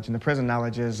knowledge, and the prison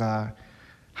knowledge is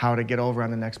how to get over on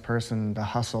the next person, the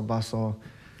hustle bustle,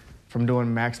 from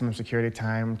doing maximum security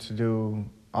time to do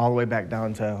all the way back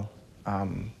down to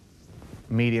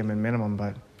medium and minimum.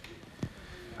 But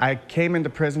I came into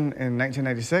prison in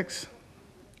 1996.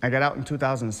 I got out in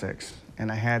 2006,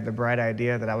 and I had the bright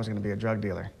idea that I was going to be a drug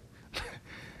dealer.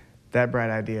 That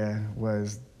bright idea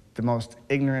was the most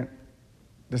ignorant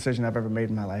decision I've ever made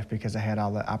in my life because I had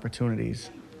all the opportunities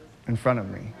in front of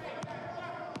me.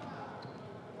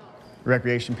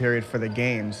 Recreation period for the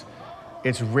games,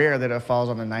 it's rare that it falls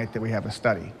on the night that we have a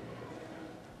study.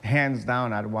 Hands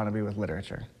down, I'd want to be with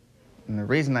literature. And the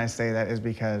reason I say that is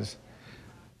because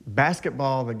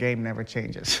basketball, the game never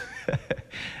changes.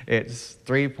 It's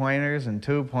 3-pointers and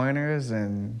 2-pointers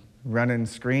and running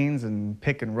screens and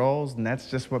pick and rolls, and that's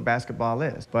just what basketball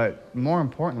is. But more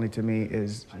importantly to me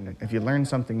is if you learn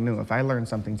something new, if I learn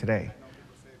something today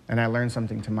and I learn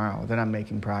something tomorrow, then I'm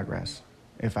making progress.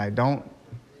 If I don't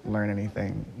learn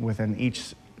anything within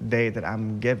each day that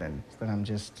I'm given, then I'm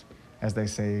just, as they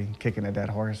say, kicking a dead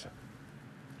horse.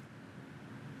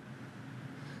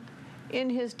 In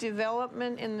his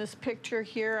development in this picture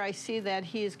here, I see that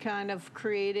he's kind of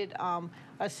created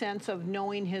a sense of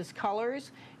knowing his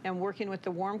colors and working with the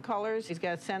warm colors. He's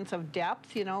got a sense of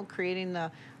depth, you know, creating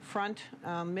the front,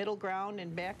 middle ground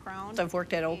and background. I've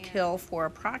worked at Oak Hill for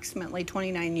approximately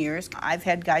 29 years. I've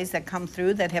had guys that come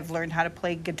through that have learned how to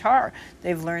play guitar.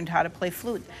 They've learned how to play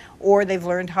flute, or they've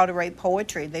learned how to write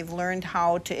poetry. They've learned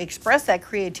how to express that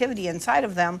creativity inside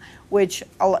of them, which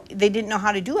they didn't know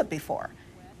how to do it before.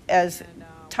 As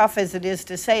tough as it is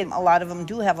to say, a lot of them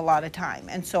do have a lot of time.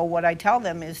 And so what I tell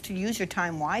them is to use your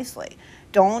time wisely.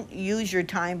 Don't use your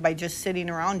time by just sitting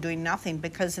around doing nothing,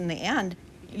 because in the end,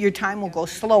 your time will go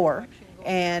slower.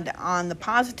 And on the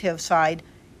positive side,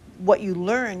 what you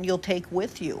learn, you'll take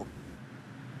with you.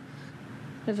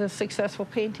 It's a successful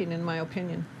painting, in my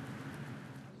opinion.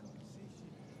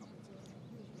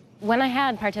 When I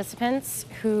had participants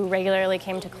who regularly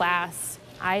came to class,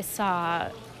 I saw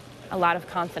a lot of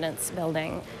confidence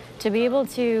building. To be able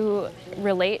to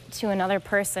relate to another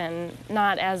person,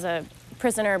 not as a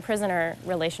prisoner-prisoner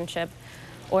relationship,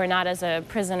 or not as a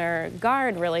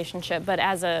prisoner-guard relationship, but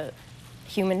as a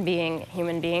human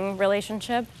being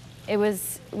relationship. It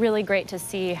was really great to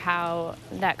see how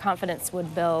that confidence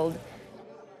would build.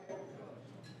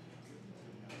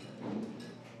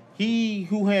 He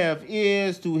who have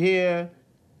ears to hear,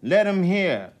 let him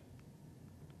hear.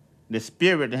 The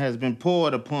Spirit has been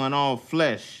poured upon all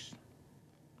flesh,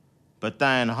 but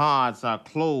thine hearts are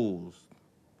closed,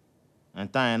 and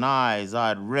thine eyes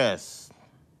are at rest.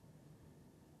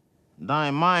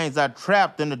 Thine minds are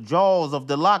trapped in the jaws of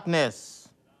the Loch Ness.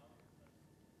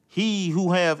 He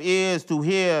who have ears to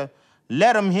hear,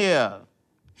 let him hear.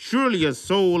 Surely a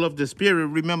soul of the spirit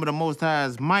remember the Most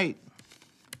High's might.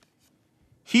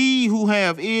 He who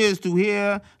have ears to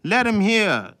hear, let him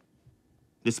hear.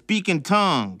 The speaking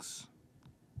tongues,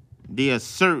 they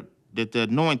assert that the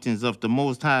anointings of the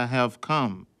Most High have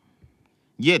come.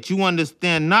 Yet you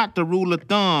understand not the rule of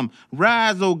thumb.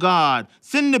 Rise, O God,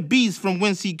 send the beast from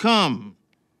whence he come.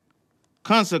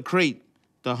 Consecrate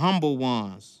the humble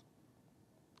ones.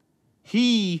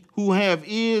 He who have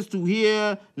ears to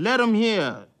hear, let him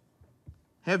hear.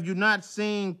 Have you not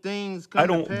seen things come I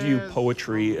don't to pass? view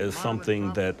poetry as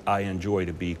something that I enjoy,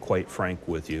 to be quite frank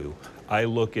with you. I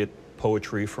look at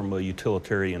poetry from a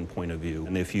utilitarian point of view.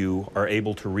 And if you are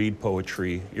able to read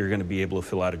poetry, you're going to be able to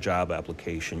fill out a job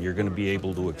application. You're going to be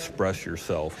able to express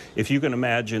yourself. If you can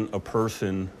imagine a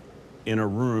person in a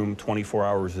room 24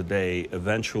 hours a day,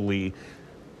 eventually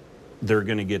they're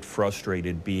going to get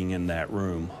frustrated being in that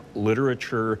room.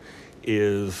 Literature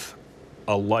is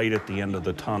a light at the end of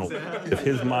the tunnel. If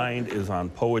his mind is on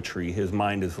poetry, his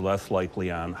mind is less likely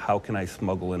on how can I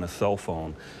smuggle in a cell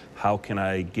phone? How can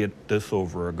I get this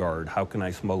over a guard? How can I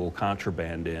smuggle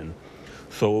contraband in?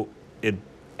 So it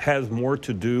has more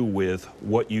to do with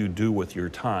what you do with your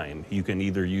time. You can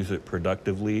either use it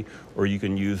productively or you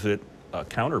can use it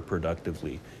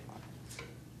counterproductively.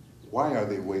 Why are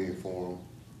they waiting for him?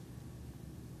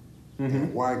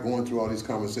 And why going through all these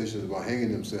conversations about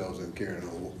hanging themselves and carrying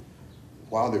on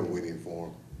while they're waiting for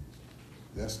him?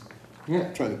 That's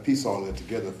trying to piece all that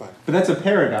together. But that's a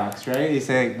paradox, right? They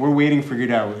say, we're waiting for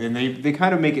Godot. And they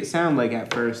kind of make it sound like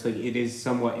at first, like it is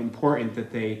somewhat important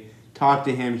that they talk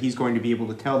to him. He's going to be able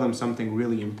to tell them something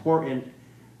really important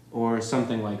or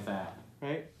something like that,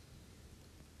 right?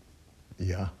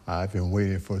 Yeah, I've been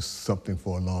waiting for something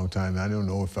for a long time. I don't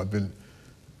know if I've been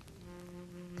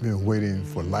waiting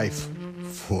for life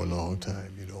for a long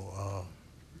time, you know,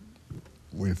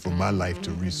 waiting for my life to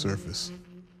resurface.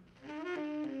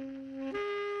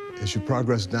 As you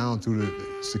progress down through the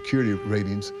security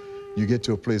ratings, you get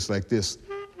to a place like this,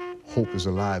 hope is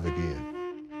alive again.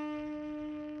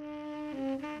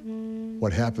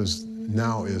 What happens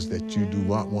now is that you do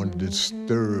not want to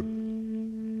disturb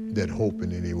that hope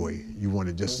in any way. You want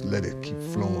to just let it keep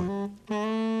flowing.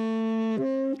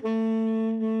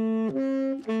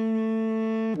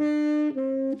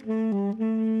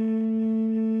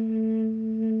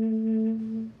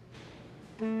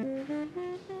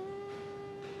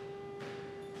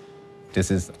 This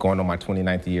is going on my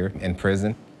 29th year in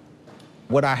prison.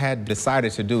 What I had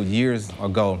decided to do years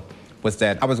ago was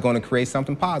that I was going to create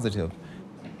something positive.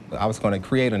 I was going to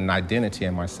create an identity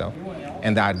in myself.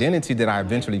 And the identity that I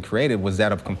eventually created was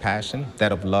that of compassion,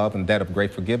 that of love, and that of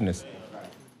great forgiveness.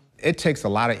 It takes a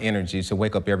lot of energy to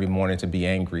wake up every morning to be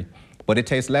angry, but it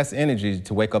takes less energy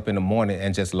to wake up in the morning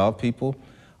and just love people,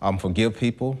 forgive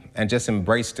people, and just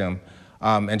embrace them.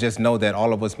 And just know that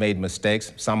all of us made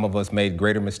mistakes. Some of us made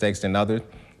greater mistakes than others,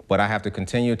 but I have to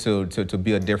continue to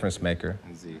be a difference maker.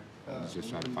 Just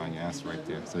try to find your answer right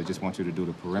there. So I just want you to do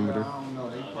the perimeter,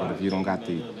 but if you don't got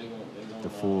the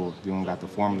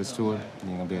formulas to it, you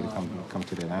ain't gonna be able to come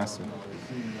to that answer.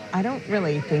 I don't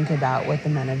really think about what the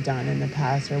men have done in the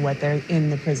past or what they're in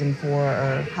the prison for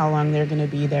or how long they're going to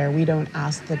be there. We don't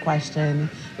ask the question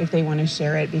if they want to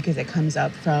share it because it comes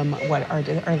up from what our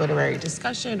literary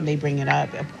discussion. They bring it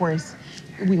up. Of course,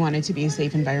 we want it to be a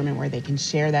safe environment where they can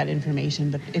share that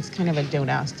information, but it's kind of a don't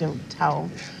ask, don't tell.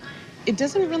 It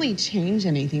doesn't really change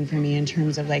anything for me in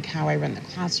terms of like how I run the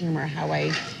classroom or how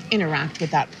I interact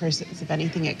with that person. If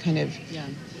anything, it kind of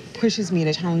pushes me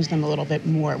to challenge them a little bit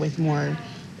more with more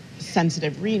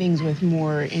sensitive readings, with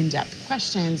more in-depth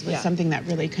questions, with something that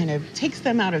really kind of takes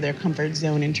them out of their comfort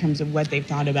zone in terms of what they've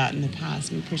thought about in the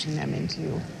past and pushing them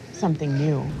into something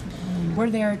new. We're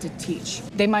there to teach.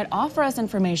 They might offer us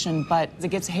information, but it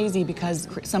gets hazy because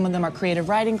some of them are creative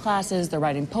writing classes, they're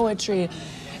writing poetry,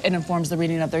 it informs the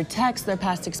reading of their text, their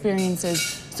past experiences,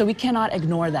 so we cannot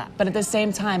ignore that. But at the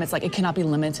same time, it's like it cannot be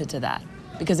limited to that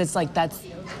because it's like that's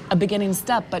a beginning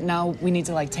step, but now we need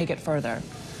to like take it further.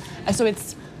 And so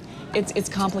it's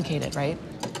complicated, right?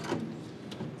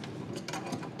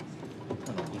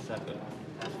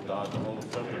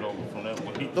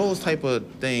 Those type of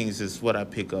things is what I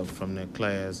pick up from the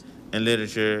class and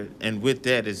literature, and with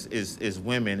that is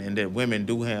women, and that women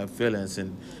do have feelings,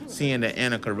 and seeing that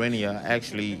Anna Karenina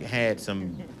actually had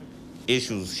some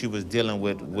issues she was dealing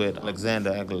with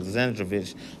Alexander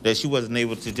Alexandrovich that she wasn't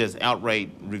able to just outright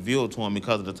reveal to him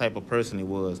because of the type of person he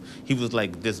was. He was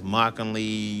like this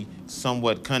mockingly,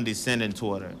 somewhat condescending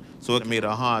toward her. So it made her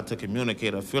hard to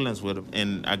communicate her feelings with him,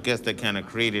 and I guess that kind of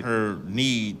created her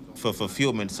need for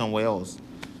fulfillment somewhere else.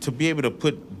 To be able to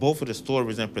put both of the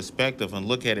stories in perspective and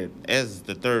look at it as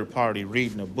the third party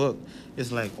reading a book,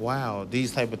 it's like, wow,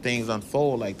 these type of things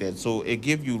unfold like that. So it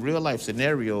gives you real life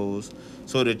scenarios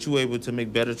so that you're able to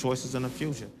make better choices in the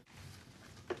future.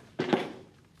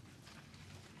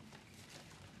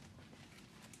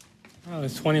 I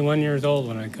was 21 years old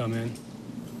when I come in.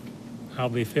 I'll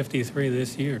be 53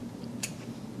 this year.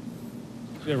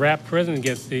 The rap prison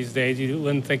gets these days, you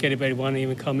wouldn't think anybody would want to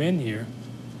even come in here.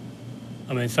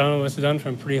 I mean, some of us have done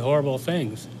some pretty horrible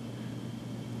things.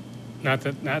 Not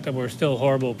that we're still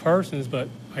horrible persons, but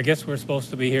I guess we're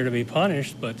supposed to be here to be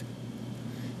punished, but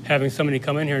having somebody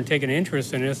come in here and take an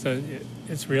interest in us,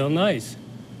 it's real nice.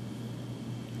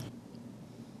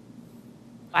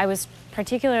 I was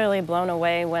particularly blown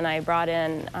away when I brought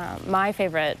in my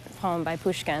favorite poem by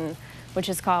Pushkin, which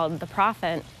is called The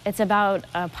Prophet. It's about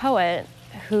a poet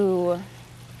who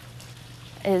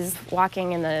is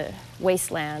walking in the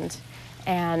wasteland,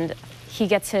 and he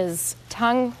gets his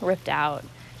tongue ripped out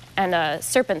and a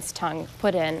serpent's tongue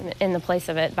put in the place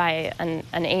of it by an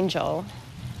angel.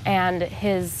 And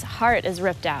his heart is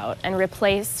ripped out and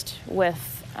replaced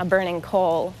with a burning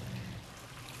coal.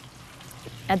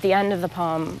 At the end of the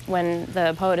poem, when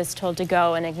the poet is told to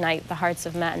go and ignite the hearts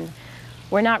of men,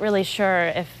 we're not really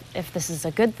sure if this is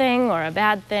a good thing or a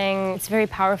bad thing. It's very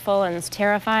powerful and it's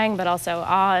terrifying, but also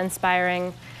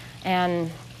awe-inspiring. And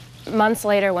months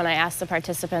later, when I asked the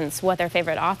participants what their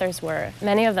favorite authors were,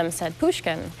 many of them said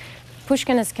Pushkin.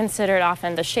 Pushkin is considered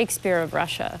often the Shakespeare of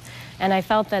Russia. And I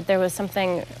felt that there was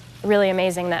something really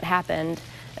amazing that happened,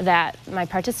 that my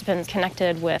participants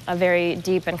connected with a very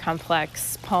deep and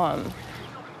complex poem.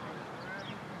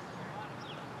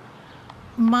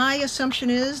 My assumption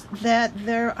is that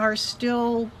there are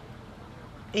still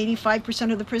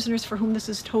 85% of the prisoners for whom this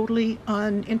is totally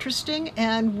uninteresting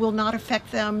and will not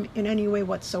affect them in any way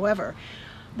whatsoever.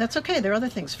 That's okay, there are other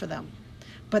things for them.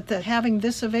 But that having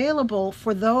this available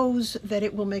for those that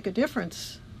it will make a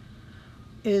difference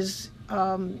is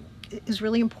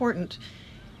really important.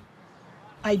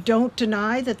 I don't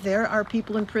deny that there are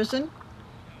people in prison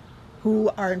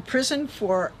who are in prison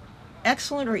for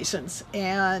excellent reasons,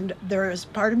 and there is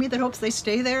part of me that hopes they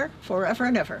stay there forever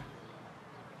and ever.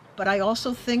 But I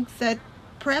also think that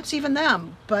perhaps even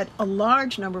them, but a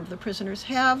large number of the prisoners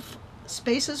have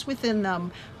spaces within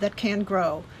them that can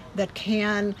grow, that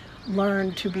can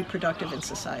learn to be productive in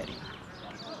society.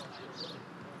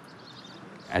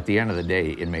 At the end of the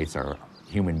day, inmates are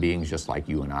human beings just like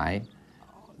you and I.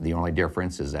 The only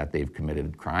difference is that they've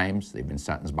committed crimes, they've been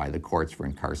sentenced by the courts for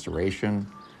incarceration,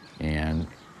 and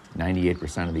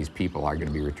 98% of these people are going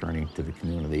to be returning to the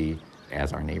community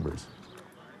as our neighbors.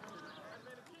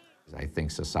 I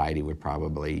think society would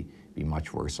probably be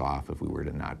much worse off if we were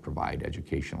to not provide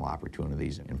educational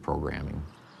opportunities and programming.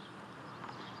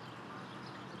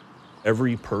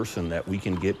 Every person that we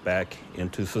can get back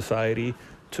into society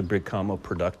to become a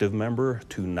productive member,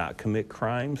 to not commit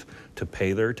crimes, to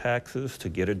pay their taxes, to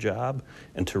get a job,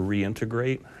 and to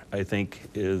reintegrate, I think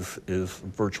is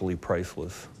virtually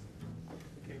priceless.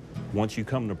 Once you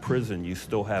come to prison, you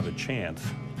still have a chance.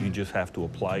 You just have to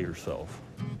apply yourself.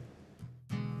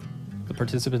 The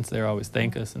participants there always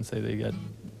thank us and say they get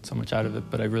so much out of it,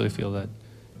 but I really feel that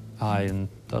I and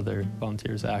the other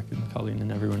volunteers, Zach and Colleen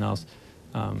and everyone else,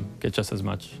 get just as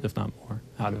much, if not more,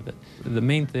 out of it. The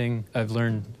main thing I've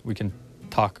learned, we can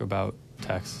talk about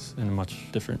texts in a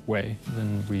much different way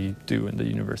than we do in the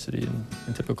university and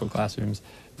in typical classrooms.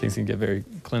 Things can get very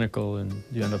clinical and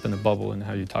you end up in a bubble in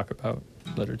how you talk about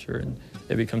literature, and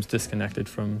it becomes disconnected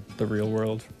from the real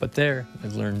world. But there,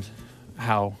 I've learned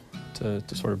how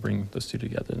to sort of bring those two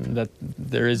together, and that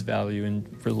there is value in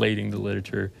relating the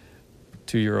literature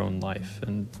to your own life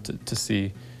and to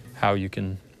see how you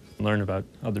can learn about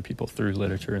other people through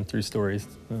literature and through stories,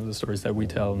 the stories that we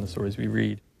tell and the stories we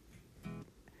read.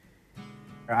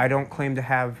 I don't claim to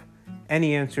have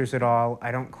any answers at all.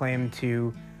 I don't claim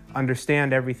to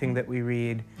understand everything that we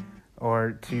read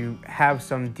or to have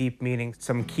some deep meaning,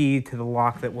 some key to the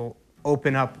lock that will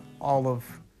open up all of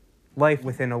life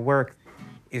within a work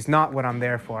is not what I'm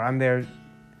there for. I'm there,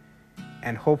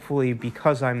 and hopefully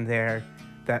because I'm there,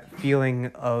 that feeling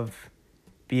of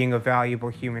being a valuable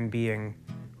human being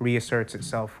reasserts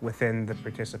itself within the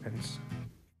participants.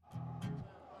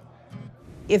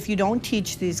 If you don't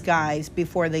teach these guys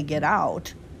before they get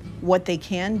out what they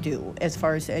can do as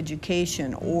far as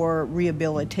education or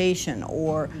rehabilitation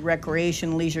or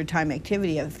recreation, leisure time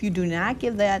activity. If you do not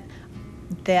give that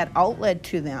outlet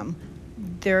to them,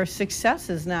 their success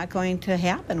is not going to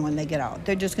happen when they get out.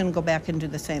 They're just going to go back and do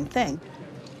the same thing.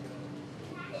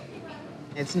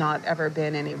 It's not ever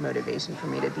been any motivation for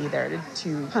me to be there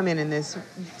to come in and this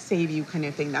save you kind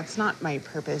of thing. That's not my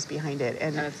purpose behind it.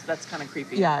 And that's kind of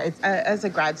creepy. Yeah, as a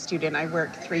grad student, I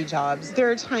work 3 jobs. There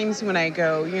are times when I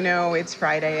go, you know, it's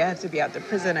Friday, I have to be out the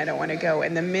prison, I don't want to go.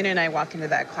 And the minute I walk into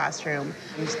that classroom,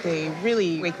 they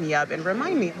really wake me up and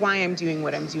remind me why I'm doing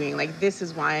what I'm doing. Like, this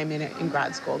is why I'm in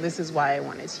grad school. This is why I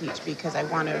want to teach, because I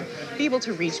want to be able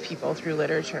to reach people through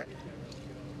literature.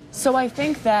 So I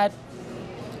think that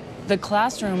the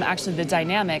classroom, actually the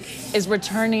dynamic, is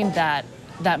returning that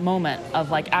moment of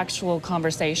like actual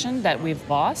conversation that we've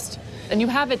lost. And you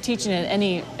have it teaching in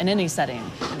any setting,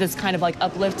 this kind of like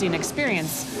uplifting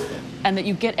experience, and that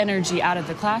you get energy out of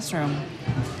the classroom.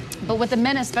 But with the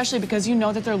men especially, because you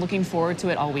know that they're looking forward to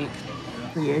it all week.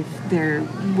 If there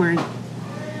weren't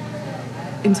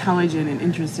intelligent and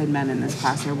interested men in this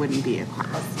class, there wouldn't be a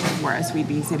class. Whereas we'd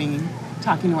be sitting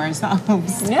talking to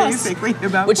ourselves, yes, basically,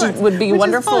 about which books, would be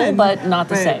wonderful, fun, but not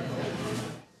the same.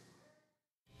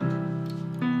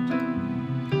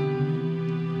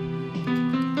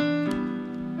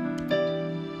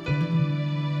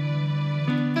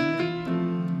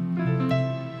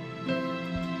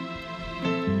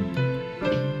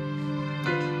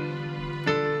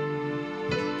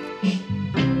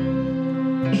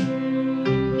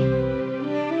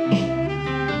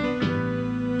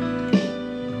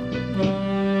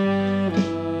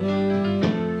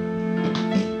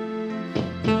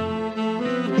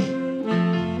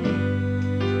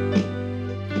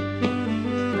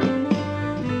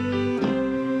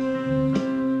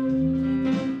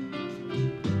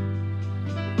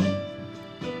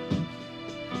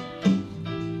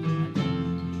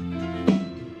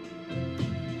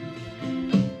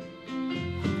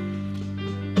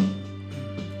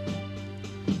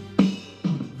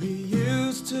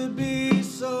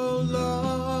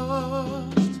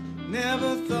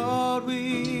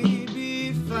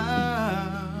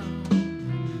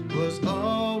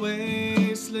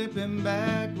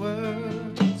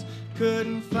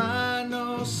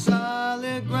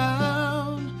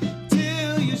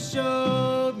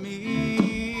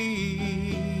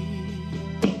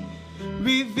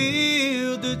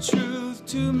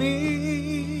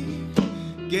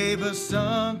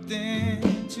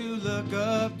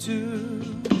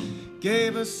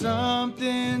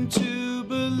 Something to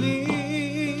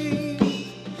believe,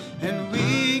 and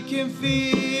we can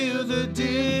feel the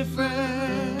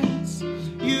difference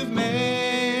you've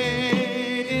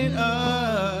made in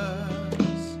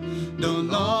us. No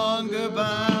longer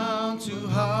bound to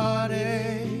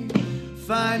heartache,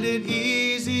 find it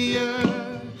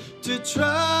easier to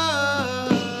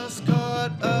trust,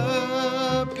 caught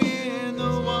up in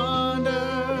the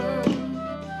wonder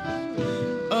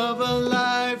of a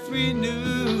life renewed.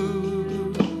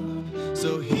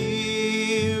 So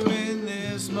here in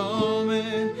this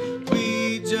moment,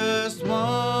 we just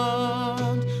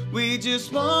want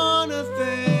to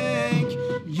thank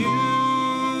you.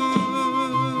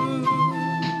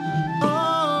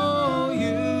 Oh,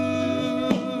 you.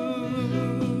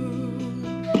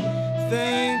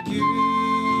 Thank you.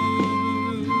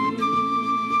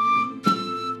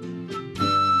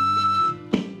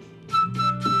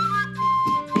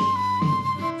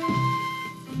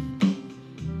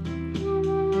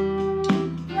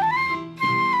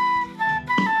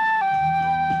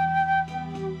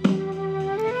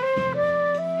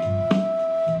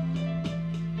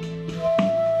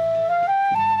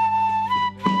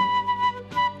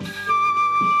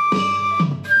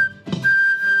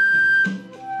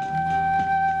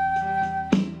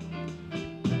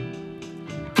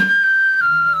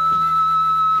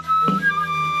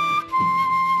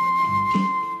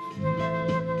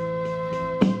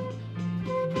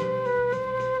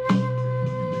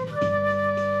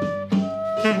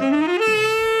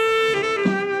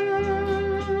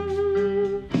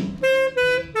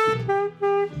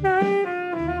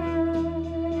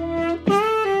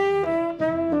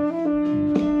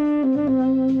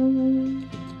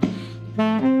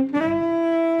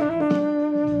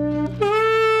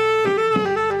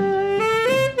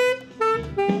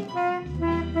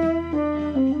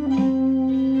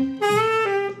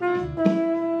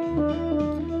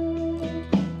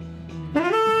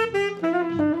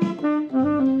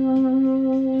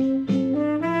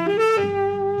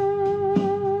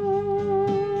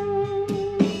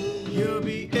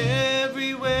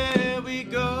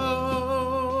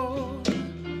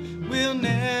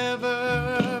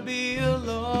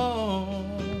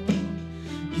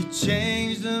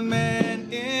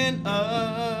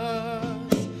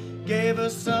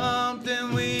 us